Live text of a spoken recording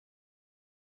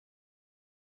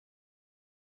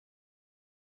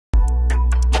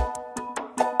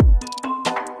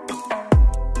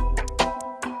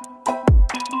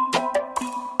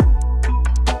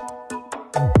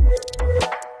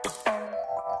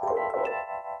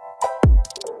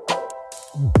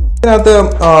ഇതിനകത്ത്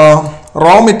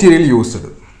raw material used,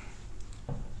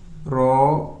 raw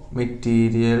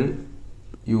material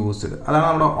used അതാണ്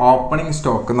നമ്മുടെ ഓപ്പണിംഗ്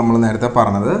സ്റ്റോക്ക്. നമ്മൾ നേരത്തെ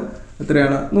പറഞ്ഞത്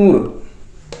എത്രയാണ്? 100.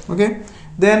 ഓക്കെ.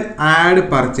 ദെൻ ആഡ്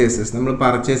പർച്ചേസസ്, നമ്മൾ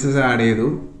പർച്ചേസസ് ആഡ് ചെയ്തു.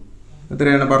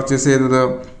 എത്രയാണ് പർച്ചേസ് ചെയ്തത്?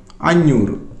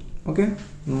 500. ഓക്കെ,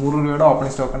 100 രൂപയുടെ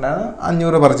ഓപ്പണിംഗ് സ്റ്റോക്ക് ഉണ്ടായിരുന്നു,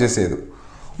 500 പർച്ചേസ് ചെയ്തു.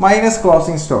 Minus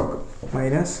closing stock,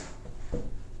 minus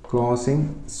closing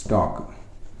stock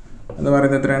എന്ന്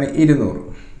പറയുന്നത് എത്രയാണ്? 200.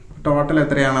 ടോട്ടൽ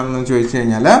എത്രയാണെന്ന് ചോദിച്ചു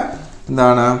കഴിഞ്ഞാൽ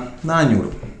എന്താണ്? 400.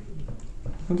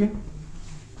 ഓക്കെ.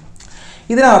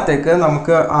 ഇതിനകത്തേക്ക്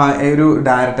നമുക്ക് ഒരു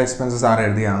ഡയറക്റ്റ് എക്സ്പെൻസസ് ആറ്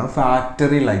എഴുതിയാണ്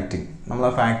ഫാക്ടറി ലൈറ്റിംഗ്. നമ്മൾ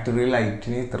ആ ഫാക്ടറി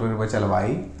ലൈറ്റിന് ഇത്ര രൂപ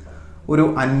ചിലവായി, ഒരു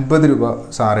 50 രൂപ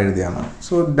സാർ എഴുതിയാണ്.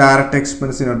 സോ ഡയറക്റ്റ്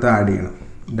എക്സ്പെൻസിനകത്ത് ആഡ് ചെയ്യണം,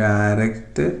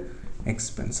 ഡയറക്റ്റ്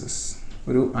എക്സ്പെൻസസ്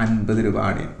ഒരു 50 രൂപ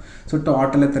ആഡ് ചെയ്യണം. സോ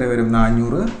ടോട്ടൽ എത്ര വരും?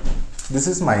 400. ദിസ്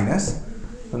ഇസ് മൈനസ്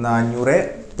 400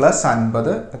 പ്ലസ്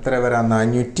 50 എത്ര വരാം?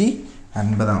 450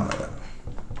 ആണ് വരാം.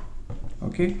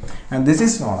 Okay. And this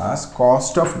is known as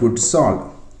cost of goods sold.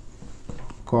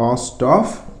 Cost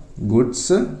of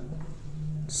goods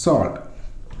sold.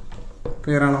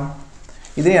 Clear ആണോ?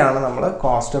 ഇതിനെയാണ് നമ്മൾ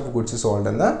കോസ്റ്റ് ഓഫ് ഗുഡ്സ് സോൾഡ്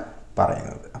എന്ന്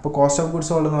പറയുന്നത്. അപ്പോൾ കോസ്റ്റ് ഓഫ് ഗുഡ്സ്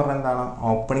സോൾഡ് എന്ന് പറഞ്ഞാൽ എന്താണ്?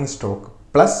 Opening stock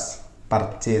plus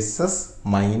purchases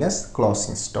minus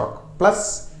closing stock plus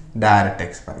direct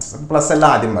expenses. Plus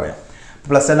എല്ലാം ആദ്യം പറയാം.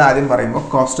 പ്ലസ് എല്ലാം ആദ്യം പറയുമ്പോൾ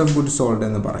കോസ്റ്റ് ഓഫ് ഗുഡ്സ് സോൾഡ്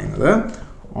എന്ന് പറയുന്നത്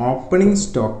opening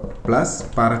stock plus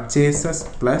purchases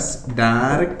plus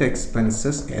direct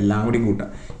expenses എല്ലാം കൂടി കൂട്ടാം.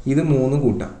 ഇത് 3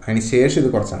 കൂട്ടാം, അതിന് ശേഷം ഇത്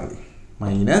കുറച്ചാൽ മതി,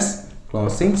 minus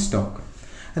closing stock.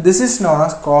 This is known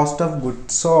as cost of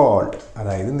goods sold,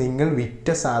 അതായത് നിങ്ങൾ വിറ്റ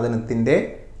സാധനത്തിൻ്റെ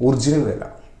ഒറിജിനൽ വില.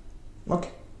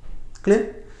 Okay, clear?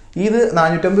 ഇത്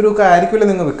 450 രൂപ ആയിരിക്കുമല്ലോ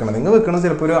നിങ്ങൾ വിൽക്കണം. നിങ്ങൾ വിൽക്കണം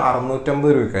ചിലപ്പോൾ ഒരു 650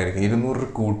 രൂപയ്ക്കായിരിക്കും, 200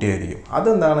 രൂപ കൂട്ടിയായിരിക്കും.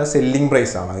 അതെന്താണ്? സെല്ലിംഗ്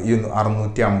പ്രൈസാണ്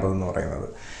 650 എന്ന് പറയുന്നത്.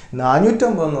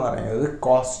 450 എന്ന് പറയുന്നത്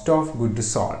കോസ്റ്റ് ഓഫ് ഗുഡ്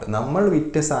സോൾഡ്, നമ്മൾ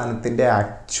വിറ്റ സാധനത്തിൻ്റെ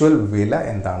ആക്ച്വൽ വില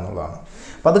എന്താണെന്നുള്ളതാണ്.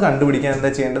 അപ്പോൾ അത് കണ്ടുപിടിക്കാൻ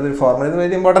എന്താ ചെയ്യേണ്ടത്? ഒരു ഫോർമുല ഇത്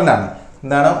വളരെ ഇമ്പോർട്ടൻ്റ് ആണ്.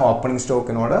 എന്താണ്? ഓപ്പണിംഗ്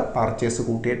സ്റ്റോക്കിനോട് പർച്ചേസ്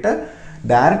കൂട്ടിയിട്ട്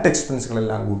ഡയറക്റ്റ്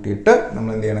എക്സ്പെൻസുകളെല്ലാം കൂട്ടിയിട്ട്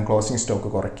നമ്മൾ എന്ത് ചെയ്യണം? ക്ലോസിംഗ്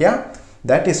സ്റ്റോക്ക് കുറയ്ക്കുക.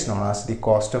 That is known as the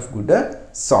cost of good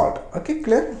sold. Okay,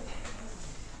 clear?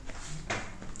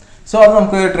 So അത്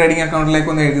നമുക്ക് ട്രേഡിംഗ് അക്കൗണ്ടിലേക്ക്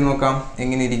ഒന്ന് എഴുതി നോക്കാം,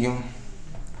 എങ്ങനെ ഇരിക്കും.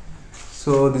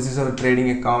 So this is our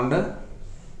trading account.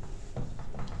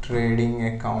 Trading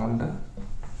account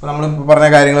അപ്പോൾ നമ്മളിപ്പോൾ പറഞ്ഞ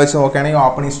കാര്യങ്ങൾ വെച്ച് നോക്കുകയാണെങ്കിൽ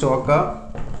ഓപ്പണിംഗ് സ്റ്റോക്ക്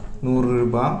 100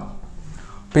 രൂപ,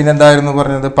 പിന്നെന്തായിരുന്നു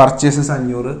പറഞ്ഞത്? പർച്ചേസസ്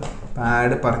 500,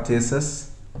 ആഡ് പർച്ചേസസ്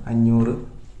 500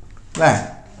 അല്ലേ.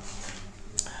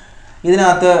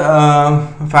 ഇതിനകത്ത്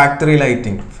ഫാക്ടറി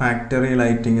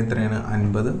ലൈറ്റിംഗ് എത്രയാണ്?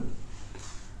 50.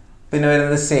 പിന്നെ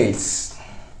വരുന്നത് സെയിൽസ്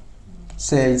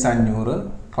 500,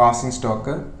 ക്ലോസിംഗ്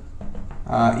സ്റ്റോക്ക്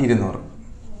 200.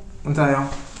 മനസ്സിലായോ?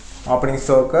 Opening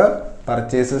stock,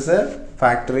 purchases,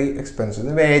 factory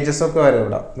expenses, wages ഒക്കെ വരാം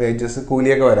ഇവിടെ, വേജസ്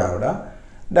കൂലിയൊക്കെ വരാം ഇവിടെ.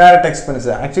 Direct expense,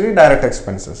 actually direct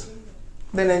expenses.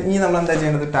 then ഇനി നമ്മൾ എന്താ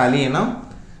ചെയ്യേണ്ടത്? ടാലി ചെയ്യണം.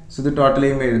 സോ ഇത് ടോട്ടൽ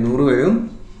ചെയ്യുമ്പോൾ 700 വരും.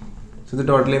 സോ ഇത്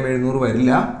ടോട്ടൽ ചെയ്യുമ്പോൾ 700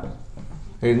 വരില്ല,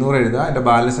 700 എഴുതുക, അതിൻ്റെ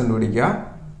ബാലൻസ് കണ്ടുപിടിക്കുക.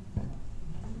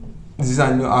 ദിസ് ഈസ്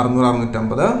 600,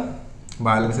 650,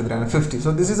 ബാലൻസ് എത്രയാണ്? 50. So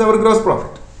this is our gross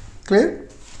profit. Clear?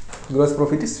 Gross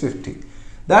profit is 50.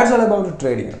 That's all about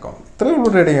trading account. ഇത്രയേ ഉള്ളൂ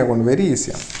ട്രേഡിംഗ് അക്കൗണ്ട്, വെരി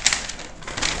ഈസിയാണ്.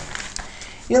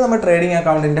 ഇനി നമ്മൾ ട്രേഡിംഗ്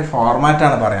അക്കൗണ്ടിൻ്റെ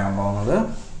ഫോർമാറ്റാണ് പറയാൻ പോകുന്നത്.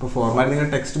 ഇപ്പോൾ ഫോർമാറ്റ് നിങ്ങൾ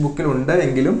ടെക്സ്റ്റ് ബുക്കിലുണ്ട്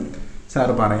എങ്കിലും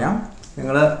സാറ് പറയാം.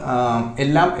 നിങ്ങൾ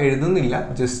എല്ലാം എഴുതുന്നില്ല,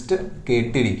 ജസ്റ്റ്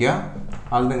കേട്ടിരിക്കുക.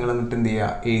 അത് നിങ്ങൾ എന്നിട്ട് എന്ത് ചെയ്യുക?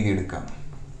 എഴുതിയെടുക്കുക.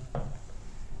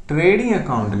 ട്രേഡിംഗ്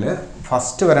അക്കൗണ്ടിൽ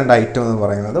ഫസ്റ്റ് വരേണ്ട ഐറ്റം എന്ന്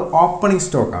പറയുന്നത് ഓപ്പണിംഗ്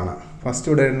സ്റ്റോക്കാണ്. ഫസ്റ്റ്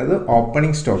ഇവിടെ വരുന്നത്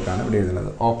ഓപ്പണിംഗ് സ്റ്റോക്കാണ്. ഇവിടെ എഴുതുന്നത്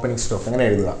ഓപ്പണിംഗ് സ്റ്റോക്ക്. അങ്ങനെ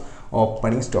എഴുതുക,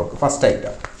 ഓപ്പണിംഗ് സ്റ്റോക്ക് ഫസ്റ്റ്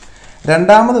ഐറ്റം.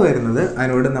 രണ്ടാമത് വരുന്നത്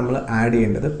അതിനോട് നമ്മൾ ആഡ്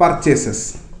ചെയ്യേണ്ടത്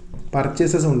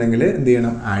പർച്ചേസസ് ഉണ്ടെങ്കിൽ എന്ത്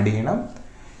ചെയ്യണം? ആഡ് ചെയ്യണം.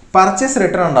 പർച്ചേസ്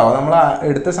റിട്ടേൺ ഉണ്ടാവും, നമ്മൾ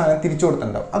എടുത്ത സാധനം തിരിച്ചു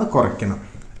കൊടുത്തിട്ടുണ്ടാവും, അത് കുറയ്ക്കണം.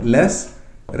 Less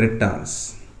returns.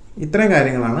 ഇത്രയും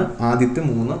കാര്യങ്ങളാണ് ആദ്യത്തെ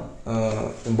 3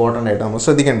 ഇമ്പോർട്ടൻ്റ് ആയിട്ട് നമ്മൾ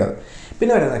ശ്രദ്ധിക്കേണ്ടത്.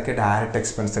 പിന്നെ വരുന്നതൊക്കെ ഡയറക്റ്റ്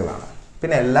എക്സ്പെൻസുകളാണ്.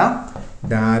 പിന്നെ എല്ലാം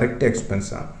ഡയറക്റ്റ്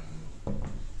എക്സ്പെൻസാണ്.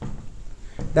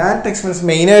 ഡയറക്റ്റ് എക്സ്പെൻസ്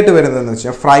മെയിനായിട്ട് വരുന്നതെന്ന്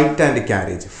വെച്ചാൽ ഫ്രൈറ്റ് ആൻഡ്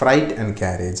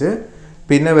ക്യാരേജ്.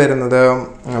 പിന്നെ വരുന്നത്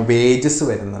വേജസ്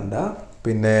വരുന്നുണ്ട്,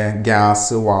 പിന്നെ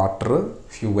ഗ്യാസ്, വാട്ടർ,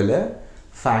 ഫ്യൂവല്,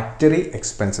 ഫാക്ടറി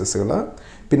എക്സ്പെൻസസുകൾ,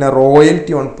 പിന്നെ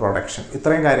റോയൽറ്റി ഓൺ പ്രൊഡക്ഷൻ.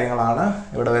 ഇത്രയും കാര്യങ്ങളാണ്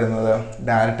ഇവിടെ വരുന്നത്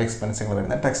ഡയറക്റ്റ് എക്സ്പെൻസുകൾ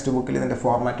വരുന്നത്. ടെക്സ്റ്റ് ബുക്കിൽ ഇതിൻ്റെ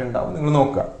ഫോർമാറ്റ് ഉണ്ടാവും, നിങ്ങൾ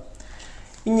നോക്കുക.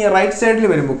 ഇനി റൈറ്റ് സൈഡിൽ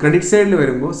വരുമ്പോൾ, ക്രെഡിറ്റ് സൈഡിൽ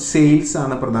വരുമ്പോൾ സെയിൽസ്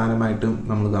ആണ് പ്രധാനമായിട്ടും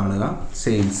നമ്മൾ കാണുക.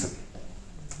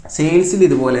 സെയിൽസിൽ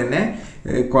ഇതുപോലെ തന്നെ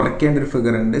കുറയ്ക്കേണ്ട ഒരു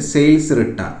ഫിഗർ ഉണ്ട്, സെയിൽസ്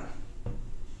റിട്ടേൺ.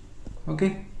 ഓക്കെ,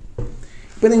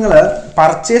 ഇപ്പോൾ നിങ്ങൾ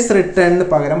പർച്ചേസ് റിട്ടേണിന്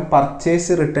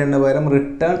പകരം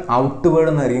റിട്ടേൺ ഔട്ട്വേർഡ്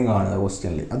എന്നായിരിക്കും കാണുക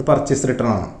ക്വസ്റ്റ്യനിൽ. അത് പർച്ചേസ് റിട്ടേൺ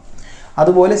ആണ്.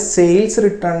 അതുപോലെ സെയിൽസ്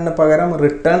റിട്ടേണിന് പകരം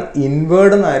റിട്ടേൺ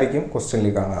ഇൻവേർഡ് എന്നായിരിക്കും ക്വസ്റ്റ്യനിൽ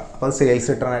കാണുക. അപ്പോൾ അത് സെയിൽസ്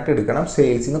റിട്ടേൺ ആയിട്ട് എടുക്കണം.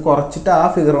 സെയിൽസിൽ നിന്ന് കുറച്ചിട്ട് ആ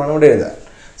ഫിഗറാണ് ഇവിടെ എഴുതാൻ.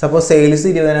 സപ്പോസ് സെയിൽസ്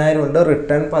 20,000 ഉണ്ട്,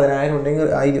 റിട്ടേൺ 10,000 ഉണ്ടെങ്കിൽ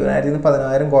ആ 20,000 നിന്ന്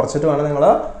 10,000 കുറച്ചിട്ട് വേണം നിങ്ങൾ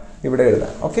ഇവിടെ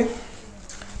എഴുതാൻ. ഓക്കെ.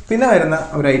 പിന്നെ വരുന്ന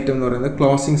ഒരു ഐറ്റം എന്ന് പറയുന്നത്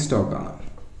ക്ലോസിംഗ് സ്റ്റോക്കാണ്.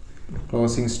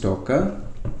 ക്ലോസിംഗ് സ്റ്റോക്ക്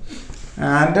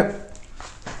ആൻഡ്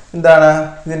എന്താണ്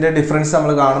ഇതിൻ്റെ ഡിഫറൻസ്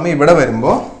നമ്മൾ കാണുമ്പോൾ ഇവിടെ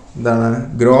വരുമ്പോൾ എന്താണ്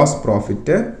ഗ്രോസ്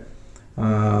പ്രോഫിറ്റ്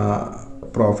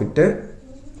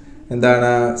എന്താണ്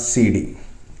CD,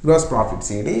 gross profit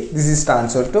CD. This is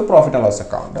transfer to profit and loss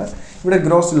account. ഇവിടെ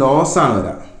ഗ്രോസ് ലോസ് ആണ്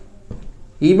വരിക.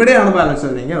 ഇവിടെയാണ് ബാലൻസ്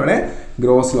വരുന്നതെങ്കിൽ ഇവിടെ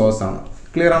ഗ്രോസ് ലോസ് ആണ്.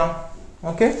 ക്ലിയർ ആണോ?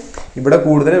 ഓക്കെ. ഇവിടെ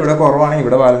കൂടുതൽ ഇവിടെ കുറവാണെങ്കിൽ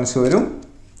ഇവിടെ ബാലൻസ് വരും.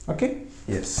 ഓക്കെ.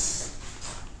 യെസ്.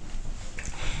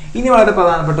 ഇനി വളരെ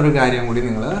പ്രധാനപ്പെട്ട ഒരു കാര്യം കൂടി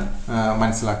നിങ്ങൾ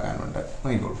മനസ്സിലാക്കാനുണ്ട്.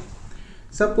 നോക്കിക്കോളൂ.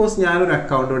 സപ്പോസ് ഞാനൊരു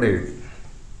അക്കൗണ്ട് ഇവിടെ എഴുതി,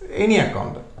 എനി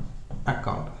അക്കൗണ്ട്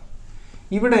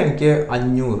ഇവിടെ എനിക്ക്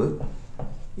 500,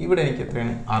 ഇവിടെ എനിക്ക്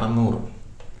എത്രയാണ് 600.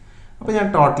 അപ്പോൾ ഞാൻ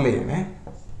ടോട്ടൽ ചെയ്യുമ്പോൾ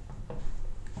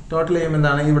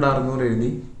എന്താണ് ഇവിടെ 600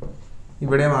 എഴുതി,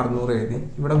 ഇവിടെയും 600 എഴുതി,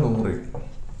 ഇവിടെ 100 എഴുതി.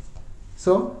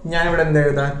 സോ ഞാനിവിടെ എന്താ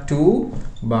എഴുതാം? ടു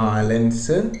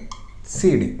ബാലൻസ്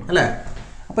CD അല്ലേ?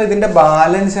 അപ്പോൾ ഇതിൻ്റെ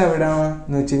ബാലൻസ് എവിടെയാണ്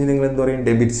എന്ന് വെച്ച് കഴിഞ്ഞാൽ നിങ്ങൾ എന്താ പറയും?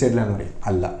 ഡെബിറ്റ് സൈഡിലാണെന്ന് പറയും.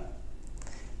 അല്ല,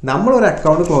 നമ്മളൊരു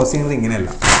അക്കൗണ്ട് ക്ലോസ് ചെയ്യുന്നത് ഇങ്ങനെയല്ല.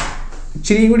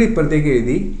 ഇച്ചിരി കൂടി ഇപ്പുറത്തേക്ക്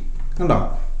എഴുതി കണ്ടോ,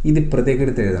 ഇത് ഇപ്പുറത്തേക്ക്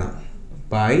എടുത്ത് എഴുതണം.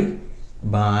 ബൈ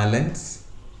ബാലൻസ്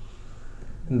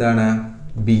എന്താണ്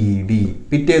BD,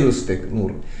 പിറ്റേ ദിവസത്തേക്ക്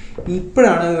 100.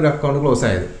 ഇപ്പോഴാണ് ഒരു അക്കൗണ്ട് ക്ലോസ്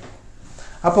ആയത്.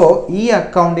 അപ്പോൾ ഈ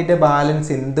അക്കൗണ്ടിൻ്റെ ബാലൻസ്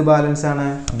എന്ത് ബാലൻസ് ആണ്?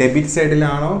 Debit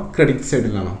സൈഡിലാണോ credit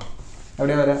സൈഡിലാണോ?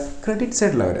 എവിടെയാണ് വരിക? ക്രെഡിറ്റ്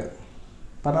സൈഡിലാണ് വരിക.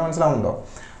 പറഞ്ഞാൽ മനസ്സിലാവുന്നുണ്ടോ?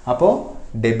 അപ്പോൾ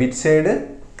ഡെബിറ്റ് സൈഡ്,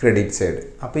 ക്രെഡിറ്റ് സൈഡ്.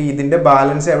 അപ്പോൾ ഇതിൻ്റെ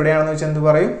ബാലൻസ് എവിടെയാണെന്ന് വെച്ചാൽ എന്ത്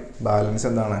പറയും? ബാലൻസ്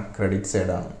എന്താണ്? ക്രെഡിറ്റ്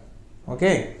സൈഡാണ്.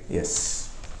 ഓക്കെ. യെസ്.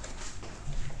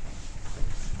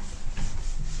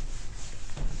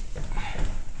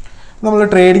 നമ്മൾ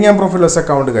trading and profit loss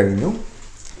account കഴിഞ്ഞു.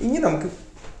 ഇനി നമുക്ക്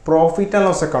പ്രോഫിറ്റ് ആൻഡ്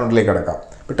ലോസ് അക്കൗണ്ടിലേക്ക് കിടക്കാം.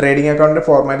 ഇപ്പോൾ ട്രേഡിംഗ് അക്കൗണ്ടിൻ്റെ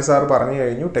ഫോർമാറ്റ് സാർ പറഞ്ഞു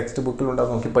കഴിഞ്ഞു. ടെക്സ്റ്റ് ബുക്കിലുണ്ട്, അത്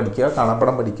നോക്കി പഠിക്കുക,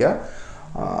 കാണാപ്പടം പഠിക്കുക.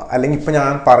 അല്ലെങ്കിൽ ഇപ്പോൾ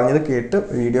ഞാൻ പറഞ്ഞത് കേട്ട്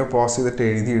വീഡിയോ പോസ് ചെയ്തിട്ട്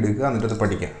എഴുതി എടുക്കുക, എന്നിട്ടത്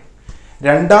പഠിക്കുക.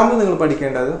 രണ്ടാമത് നിങ്ങൾ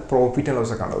പഠിക്കേണ്ടത് പ്രോഫിറ്റ് ആൻഡ്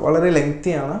ലോസ് അക്കൗണ്ട്. വളരെ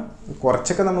ലെങ്തിയാണ്.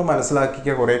 കുറച്ചൊക്കെ നമ്മൾ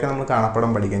മനസ്സിലാക്കിക്കുക, കുറേയൊക്കെ നമ്മൾ കാണാപ്പടം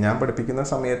പഠിക്കുക. ഞാൻ പഠിപ്പിക്കുന്ന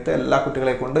സമയത്ത് എല്ലാ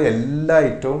കുട്ടികളെ കൊണ്ട് എല്ലാ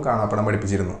ഐറ്റവും കാണാപ്പടം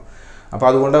പഠിപ്പിച്ചിരുന്നു. അപ്പോൾ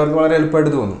അതുകൊണ്ട് അവർക്ക് വളരെ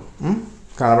എളുപ്പമായിട്ട് തോന്നും.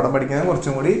 കാണാപ്പടം പഠിക്കുന്നത്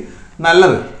കുറച്ചും കൂടി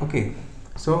നല്ലത്. Okay.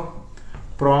 So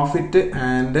profit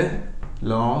and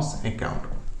loss account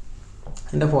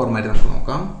ഇതിൻ്റെ ഫോർമാറ്റ് നമുക്ക്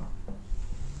നോക്കാം.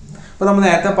 അപ്പോൾ നമ്മൾ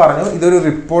നേരത്തെ പറഞ്ഞു ഇതൊരു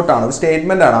റിപ്പോർട്ടാണ്, ഒരു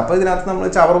സ്റ്റേറ്റ്മെൻ്റ് ആണ്. അപ്പോൾ ഇതിനകത്ത് നമ്മൾ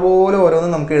ചവർ പോലെ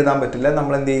ഓരോന്നും നമുക്ക് എഴുതാൻ പറ്റില്ല.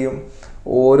 നമ്മൾ എന്ത് ചെയ്യും?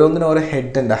 ഓരോന്നിനും ഓരോ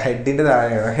ഹെഡ് ഉണ്ട്. ഹെഡിൻ്റെ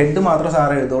താഴെ ഹെഡ് മാത്രം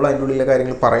സാർ എഴുതുള്ളൂ, അതിൻ്റെ ഉള്ളിലെ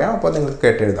കാര്യങ്ങൾ പറയാം. അപ്പോൾ നിങ്ങൾക്ക്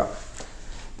കേട്ടെഴുതാം.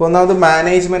 ഇപ്പോൾ ഒന്നാമത്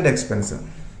മാനേജ്മെൻറ്റ്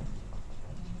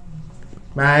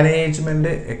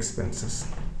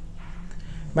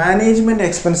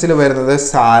എക്സ്പെൻസിൽ വരുന്നത്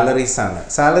സാലറീസ് ആണ്.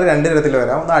 സാലറി രണ്ട് തരത്തിൽ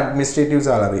വരാം. ഒന്ന് അഡ്മിനിസ്ട്രേറ്റീവ്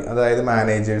സാലറി, അതായത്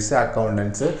മാനേജേഴ്സ്,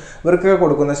 അക്കൗണ്ടൻസ് ഇവർക്കൊക്കെ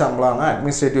കൊടുക്കുന്ന ശമ്പളമാണ്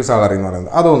അഡ്മിനിസ്ട്രേറ്റീവ് സാലറി എന്ന്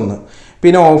പറയുന്നത്. അതൊന്ന്.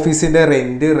 പിന്നെ ഓഫീസിൻ്റെ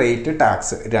rent, rate,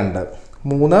 tax 2.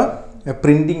 3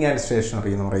 printing and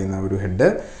stationery എന്ന് പറയുന്ന ഒരു head.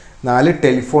 4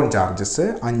 telephone charges.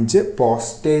 5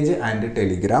 postage and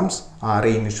ടെലിഗ്രാംസ്.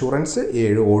 6 insurance.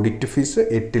 7 audit fees.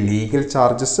 8 legal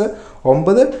charges.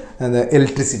 9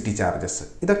 electricity charges.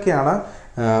 ഇതൊക്കെയാണ്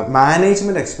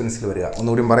മാനേജ്മെൻറ്റ് എക്സ്പെൻസിൽ വരിക.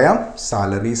 ഒന്നുകൂടി പറയാം.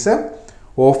 Salaries,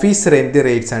 office rent,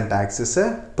 rates and taxes,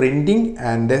 printing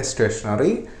and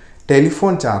stationery,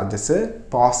 telephone charges,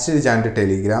 postage and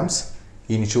ടെലിഗ്രാംസ്,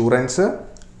 insurance,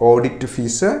 audit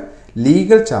fees,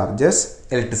 legal charges,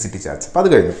 electricity charge. അപ്പോൾ അത്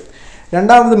കഴിഞ്ഞു.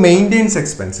 രണ്ടാമത് maintenance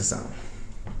expenses ആണ്.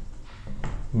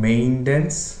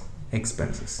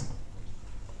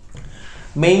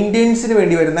 മെയിൻ്റെനൻസിന്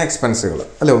വേണ്ടി വരുന്ന എക്സ്പെൻസുകൾ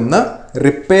അല്ലെ. ഒന്ന്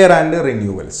റിപ്പയർ ആൻഡ്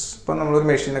റിന്യൂവൽസ്. ഇപ്പോൾ നമ്മളൊരു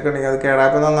മെഷീനൊക്കെ ഉണ്ടെങ്കിൽ അത്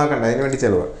കേടായപ്പോൾ നന്നാക്കണ്ട, അതിന് വേണ്ടി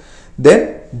ചിലവ്. Then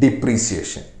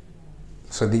depreciation.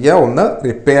 ശ്രദ്ധിക്കുക, 1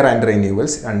 repair and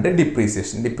renewals, 2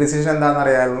 depreciation. Depreciation എന്താണെന്ന്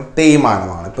അറിയാമല്ലോ?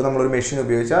 തേയ്മാനമാണ്. ഇപ്പോൾ നമ്മളൊരു മെഷീൻ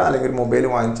ഉപയോഗിച്ചാൽ അല്ലെങ്കിൽ ഒരു മൊബൈൽ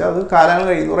വാങ്ങിച്ചാൽ അത് കാലങ്ങൾ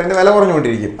കഴിയുമ്പോൾ അതിൻ്റെ വില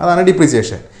കുറഞ്ഞുകൊണ്ടിരിക്കും. അതാണ്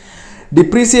ഡിപ്രീസിയേഷൻ.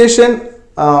 ഡിപ്രീസിയേഷൻ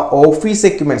ഓഫീസ്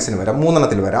എക്യുപ്മെൻറ്റ്സിന് വരാം. 3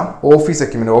 എണ്ണത്തിൽ വരാം. ഓഫീസ്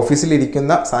എക്യുപ്മെൻറ്റ്,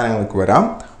 ഓഫീസിലിരിക്കുന്ന സാധനങ്ങൾക്ക് വരാം.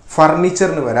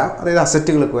 ഫർണിച്ചറിന് വരാം, അതായത്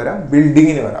അസറ്റുകൾക്ക് വരാം.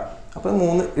 ബിൽഡിങ്ങിന് വരാം. അപ്പോൾ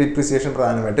 3 ഡിപ്രീസിയേഷൻ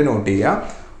പ്രധാനമായിട്ട് നോട്ട് ചെയ്യുക.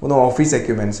 1 ഓഫീസ്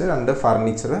എക്യുപ്മെൻറ്റ്സ്, 2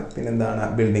 ഫർണിച്ചർ, പിന്നെ എന്താണ്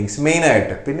ബിൽഡിങ്സ്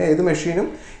മെയിനായിട്ട്. പിന്നെ ഏത് മെഷീനും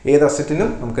ഏത് അസറ്റിനും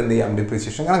നമുക്ക് എന്ത് ചെയ്യാം?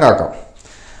 ഡിപ്രീസിയേഷൻ കണക്കാക്കാം.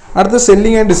 അടുത്ത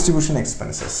selling and distribution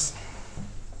expenses.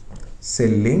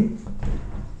 Selling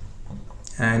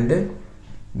and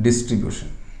distribution.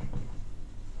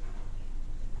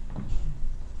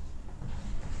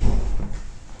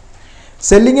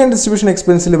 Selling and distribution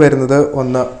എക്സ്പെൻസിൽ വരുന്നത്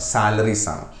 1 സാലറീസ്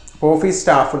ആണ്. ഓഫീസ്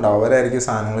സ്റ്റാഫ് ഉണ്ടാവും, അവരായിരിക്കും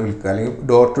സാധനങ്ങൾ വിൽക്കുക, അല്ലെങ്കിൽ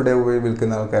ഡോർ ടു ഡേ പോയി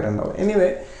വിൽക്കുന്ന ആൾക്കാരുണ്ടാവും. എനിവേ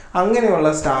അങ്ങനെയുള്ള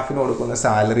സ്റ്റാഫിന് കൊടുക്കുന്ന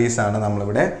സാലറീസാണ്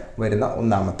നമ്മളിവിടെ വരുന്ന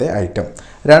ഒന്നാമത്തെ ഐറ്റം.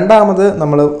 രണ്ടാമത്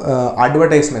നമ്മൾ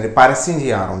അഡ്വർടൈസ്മെൻറ്റ് പരസ്യം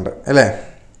ചെയ്യാറുണ്ട് അല്ലേ.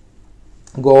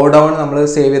 ഗോഡൗൺ നമ്മൾ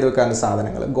സേവ് ചെയ്ത് വെക്കാനുള്ള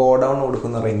സാധനങ്ങൾ, ഗോഡൗൺ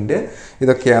കൊടുക്കുന്ന റെൻറ്റ്,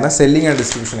 ഇതൊക്കെയാണ് സെല്ലിംഗ് ആൻഡ്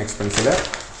ഡിസ്ട്രിബ്യൂഷൻ എക്സ്പെൻസിൽ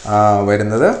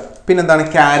വരുന്നത്. പിന്നെന്താണ്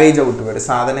ക്യാരേജ് ഔട്ട് വേർഡ്,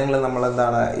 സാധനങ്ങൾ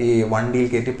നമ്മളെന്താണ് ഈ വണ്ടിയിൽ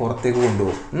കയറ്റി പുറത്തേക്ക്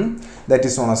കൊണ്ടുപോകും, that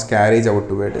is known as carriage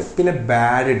out word. പിന്നെ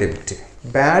ബാഡ് ഡെപ്റ്റ്.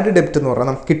 ബാഡ് ഡെപ്റ്റ് എന്ന് പറഞ്ഞാൽ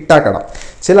നമുക്ക് കിട്ടാക്കടം,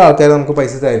 ചില ആൾക്കാർ നമുക്ക്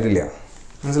പൈസ തരില്ല,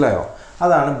 മനസ്സിലായോ,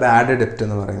 അതാണ് ബാഡ് ഡെപ്റ്റ്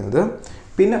എന്ന് പറയുന്നത്.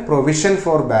 പിന്നെ പ്രൊവിഷൻ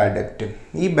ഫോർ ബാഡ് ഡെപ്റ്റ്.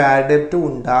 ഈ ബാഡ് ഡെപ്റ്റ്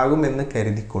ഉണ്ടാകുമെന്ന്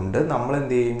കരുതിക്കൊണ്ട് നമ്മൾ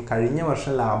എന്ത് ചെയ്യും, കഴിഞ്ഞ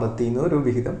വർഷം ലാഭത്തിൽ നിന്ന് ഒരു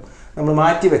വിഹിതം നമ്മൾ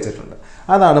മാറ്റി വെച്ചിട്ടുണ്ട്,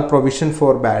 അതാണ് പ്രൊവിഷൻ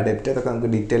ഫോർ ബാഡ് ഡെപ്റ്റ്. അതൊക്കെ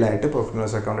നമുക്ക് ഡീറ്റെയിൽ ആയിട്ട് പ്രോഫിറ്റ് ആൻഡ്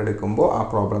ലോസ് അക്കൗണ്ട് എടുക്കുമ്പോൾ ആ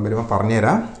പ്രോബ്ലം വരുമ്പോൾ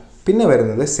പറഞ്ഞുതരാം. പിന്നെ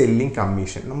വരുന്നത് സെല്ലിംഗ്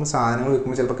കമ്മീഷൻ. നമ്മൾ സാധനങ്ങൾ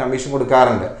വിൽക്കുമ്പോൾ ചിലപ്പോൾ കമ്മീഷൻ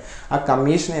കൊടുക്കാറുണ്ട്, ആ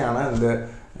കമ്മീഷനെയാണ് എന്ത്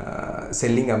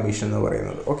സെല്ലിംഗ് കമ്മീഷൻ എന്ന്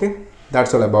പറയുന്നത്. ഓക്കെ,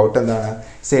 ദാറ്റ്സ് ഓൾ അബൌട്ട് എന്താണ്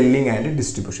സെല്ലിംഗ് ആൻഡ്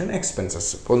ഡിസ്ട്രിബ്യൂഷൻ എക്സ്പെൻസസ്.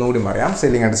 അപ്പോൾ ഒന്നുകൂടി പറയാം,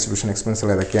 സെല്ലിംഗ് ആൻഡ് ഡിസ്ട്രിബ്യൂഷൻ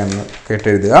എക്സ്പെൻസുകൾ ഏതൊക്കെയാണെന്ന്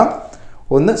കേട്ടെഴുതുക.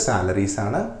 ഒന്ന് സാലറീസ്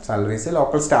ആണ്, സാലറീസ്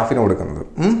ലോക്കൽ സ്റ്റാഫിന് കൊടുക്കുന്നത്,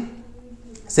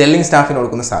 സെല്ലിംഗ് സ്റ്റാഫിന്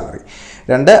കൊടുക്കുന്ന salary.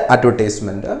 2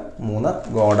 advertisement, 3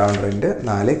 godown rent,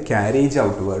 4 carriage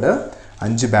out word,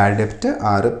 5 bad ഡെപ്റ്റ്,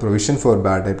 6 provision for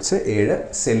bad debts, 7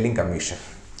 selling commission.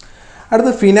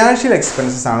 അടുത്ത ഫിനാൻഷ്യൽ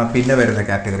എക്സ്പെൻസസ് ആണ് പിന്നെ വരുന്ന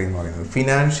കാറ്റഗറി എന്ന് പറയുന്നത്.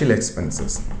 Financial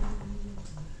expenses,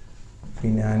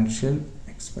 financial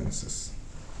expenses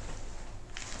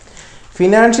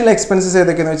financial expenses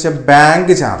ഏതൊക്കെയെന്ന് വെച്ചാൽ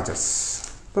ബാങ്ക് ചാർജസ്.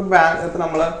 ഇപ്പോൾ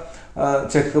നമ്മൾ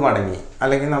ചെക്ക് മടങ്ങി,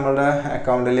 അല്ലെങ്കിൽ നമ്മുടെ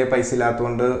അക്കൗണ്ടിൽ പൈസ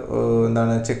ഇല്ലാത്തതുകൊണ്ട്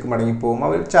എന്താണ് ചെക്ക് മടങ്ങി പോകുമ്പോൾ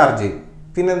അവർ ചാർജ് ചെയ്യും.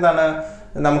 പിന്നെ എന്താണ്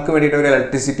നമുക്ക് വേണ്ടിയിട്ട് ഒരു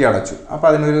ഇലക്ട്രിസിറ്റി അടച്ചു, അപ്പോൾ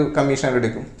അതിനൊരു കമ്മീഷൻ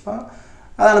എടുക്കും. അപ്പോൾ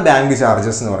അതാണ് ബാങ്ക്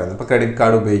ചാർജസ് എന്ന് പറയുന്നത്. ഇപ്പോൾ ക്രെഡിറ്റ്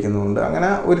കാർഡ് ഉപയോഗിക്കുന്നതുകൊണ്ട് അങ്ങനെ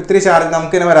ഒത്തിരി ചാർജ്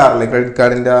നമുക്ക് തന്നെ വരാറില്ലേ. ക്രെഡിറ്റ്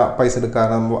കാർഡിൻ്റെ പൈസ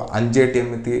എടുക്കാറാകുമ്പോൾ 5 ATM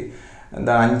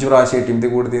എന്താണ് 5 പ്രാവശ്യം ATM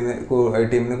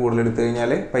കൂടുതൽ എടുത്തു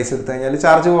കഴിഞ്ഞാൽ, പൈസ എടുത്തു കഴിഞ്ഞാൽ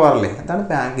ചാർജ് പോകാറില്ലേ, അതാണ്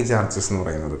ബാങ്ക് ചാർജസ് എന്ന്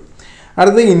പറയുന്നത്.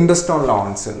 അടുത്തത് ഇൻട്രസ്റ്റ് ഓൺ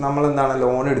ലോൺസ്. നമ്മൾ എന്താണ്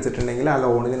ലോൺ എടുത്തിട്ടുണ്ടെങ്കിൽ ആ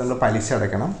ലോണിന് നമ്മൾ പലിശ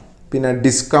അടയ്ക്കണം. പിന്നെ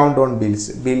ഡിസ്കൗണ്ട് ഓൺ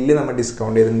ബില്ല് നമ്മൾ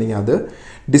ഡിസ്കൗണ്ട് ചെയ്തിട്ടുണ്ടെങ്കിൽ അത്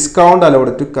ഡിസ്കൗണ്ട്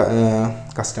അലൗഡ് ടു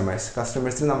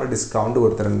കസ്റ്റമേഴ്സിന് നമ്മൾ ഡിസ്കൗണ്ട്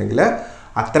കൊടുത്തിട്ടുണ്ടെങ്കിൽ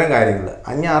അത്തരം കാര്യങ്ങൾ.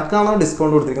 അനി ആർക്കാണോ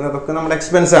ഡിസ്കൗണ്ട് കൊടുത്തിരിക്കുന്നത് അതൊക്കെ നമ്മുടെ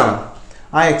എക്സ്പെൻസാണ്.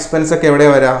 ആ എക്സ്പെൻസൊക്കെ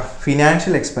എവിടെയാണ് വരിക,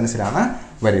 ഫിനാൻഷ്യൽ എക്സ്പെൻസിലാണ്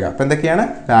വരിക. അപ്പോൾ എന്തൊക്കെയാണ്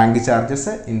bank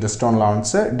charges, interest on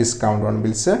loans, discount on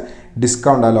bills,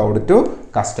 discount allowed to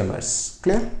customers.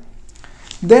 Clear?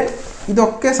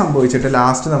 ഇതൊക്കെ സംഭവിച്ചിട്ട്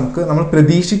ലാസ്റ്റ് നമ്മൾ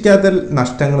പ്രതീക്ഷിക്കാത്ത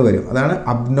നഷ്ടങ്ങൾ വരും, അതാണ്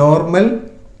അബ്നോർമൽ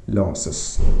ലോസസ്.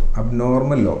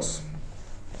 അബ്നോർമൽ ലോസ്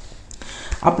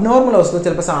എന്ന്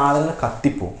ചിലപ്പോൾ സാധനങ്ങൾ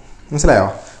കത്തിപ്പോവും, മനസ്സിലായോ.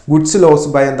 ഗുഡ്സ് ലോസ്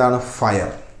ബൈ എന്താണ് ഫയർ,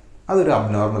 അതൊരു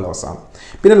അബ്നോർമൽ ലോസാണ്.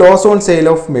 പിന്നെ loss on sale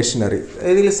of machinery,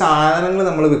 ഇതിൽ സാധനങ്ങൾ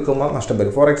നമ്മൾ വിൽക്കുമ്പോൾ നഷ്ടം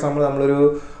വരും. ഫോർ എക്സാമ്പിൾ നമ്മളൊരു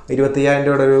 25,000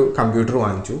 രൂപയുടെ ഒരു കമ്പ്യൂട്ടർ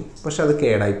വാങ്ങിച്ചു, പക്ഷെ അത്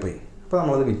കേടായിപ്പോയി. അപ്പോൾ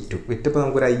നമ്മളത് വിറ്റപ്പോൾ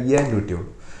നമുക്കൊരു 5,000 രൂപയേ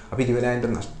ഉള്ളൂ, അപ്പോൾ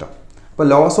 20,000 നഷ്ടം. അപ്പോൾ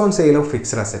loss on sale of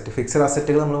fixed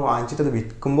അസറ്റുകൾ നമ്മൾ വാങ്ങിച്ചിട്ട് അത്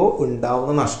വിൽക്കുമ്പോൾ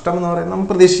ഉണ്ടാവുന്ന നഷ്ടം എന്ന് പറയുന്നത് നമ്മൾ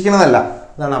പ്രതീക്ഷിക്കുന്നതല്ല,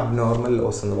 അതാണ് അബ്നോർമൽ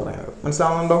ലോസ് എന്ന് പറയുന്നത്.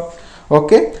 മനസ്സിലാവുന്നുണ്ടോ?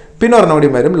 ഓക്കെ. പിന്നെ ഒരെണ്ണോടി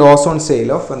വരും ലോസ് ഓൺ സെയിൽ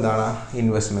ഓഫ് എന്താണ്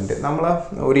ഇൻവെസ്റ്റ്മെൻറ്റ്. നമ്മൾ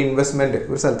ഒരു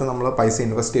സ്ഥലത്ത് നമ്മൾ പൈസ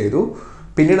ഇൻവെസ്റ്റ് ചെയ്തു,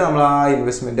 പിന്നീട് നമ്മൾ ആ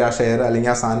ഇൻവെസ്റ്റ്മെൻറ്റ്, ആ ഷെയർ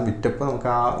അല്ലെങ്കിൽ ആ സാധനം വിറ്റപ്പോൾ നമുക്ക്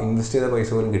ആ ഇൻവെസ്റ്റ് ചെയ്ത പൈസ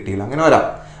പോലും കിട്ടിയില്ല, അങ്ങനെ വരാം.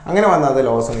 അങ്ങനെ വന്നാൽ അത്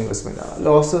ലോസ് ഓൺ ഇൻവെസ്റ്റ്മെൻറ്റ് ആണ്.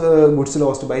 ഗുഡ്സ്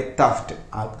ലോസ്റ്റ് ബൈ തഫ്റ്റ്,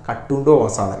 കട്ടുകൊണ്ട്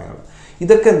പോകുന്ന സാധനങ്ങൾ,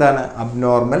 ഇതൊക്കെ എന്താണ്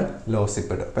അബ്നോർമൽ ലോസിൽ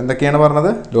പെടും. അപ്പോൾ എന്തൊക്കെയാണ്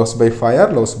പറഞ്ഞത്, loss by fire,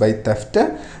 loss by theft,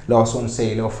 loss on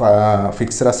sale of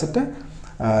fixed asset,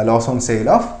 loss on sale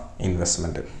of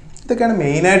investment. ഇതൊക്കെയാണ്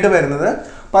മെയിനായിട്ട് വരുന്നത്.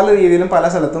 പല രീതിയിലും പല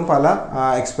സ്ഥലത്തും പല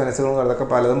എക്സ്പെൻസുകളും അതൊക്കെ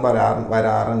പലതും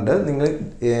വരാറുണ്ട്. നിങ്ങൾ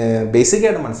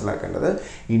ബേസിക്കായിട്ട് മനസ്സിലാക്കേണ്ടത്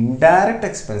ഇൻഡയറക്റ്റ്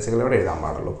എക്സ്പെൻസുകൾ ഇവിടെ എഴുതാൻ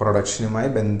പാടുള്ളൂ, പ്രൊഡക്ഷനുമായി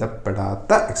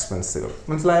ബന്ധപ്പെടാത്ത എക്സ്പെൻസുകൾ.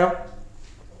 മനസ്സിലായോ?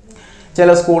 ചില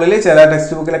സ്കൂളിൽ ചില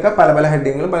ടെക്സ്റ്റ് ബുക്കിലൊക്കെ പല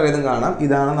ഹെഡിങ്ങുകളും പലതും കാണാം.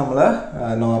 ഇതാണ് നമ്മൾ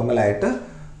നോർമലായിട്ട്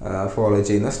ഫോളോ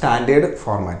ചെയ്യുന്ന സ്റ്റാൻഡേർഡ്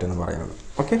ഫോർമാറ്റ് എന്ന് പറയുന്നത്.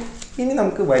 ഓക്കെ, ഇനി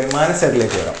നമുക്ക് വരുമാന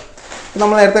സൈഡിലേക്ക് വരാം.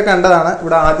 നമ്മൾ നേരത്തെ കണ്ടതാണ്.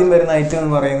 ഇവിടെ ആദ്യം വരുന്ന ഐറ്റം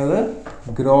എന്ന് പറയുന്നത്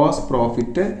gross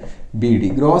profit BD.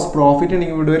 Gross profit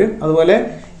ഉണ്ടെങ്കിൽ ഇവിടെ വരും, അതുപോലെ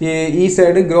ഈ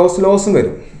സൈഡ് ഗ്രോസ് ലോസും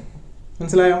വരും.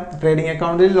 മനസ്സിലായോ? ട്രേഡിംഗ്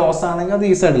അക്കൗണ്ടിൽ ലോസ് ആണെങ്കിൽ അത്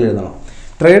ഈ സൈഡിൽ എഴുതണം.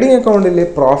 ട്രേഡിംഗ് അക്കൗണ്ടിൽ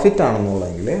പ്രോഫിറ്റ്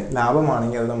ആണെന്നുള്ളതെങ്കിൽ,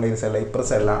 ലാഭമാണെങ്കിൽ അത് നമ്മൾ ഈ സൈഡിൽ ഇപ്പുറ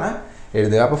സൈഡിലാണ്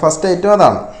എഴുതുക. അപ്പോൾ ഫസ്റ്റ് ഐറ്റം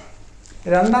അതാണ്.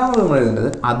 രണ്ടാമത് നമ്മൾ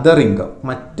എഴുതേണ്ടത് അതർ ഇൻകം,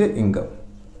 മറ്റ് ഇൻകം.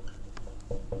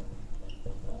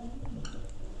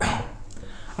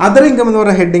 അതർ ഇൻകം എന്ന്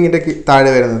പറയുന്ന ഹെഡിങ്ങിൻ്റെ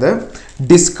താഴെ വരുന്നത്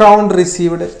ഡിസ്കൗണ്ട്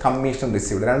റിസീവ്ഡ്, കമ്മീഷൻ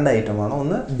റിസീവ്ഡ്. 2 ഐറ്റമാണ്.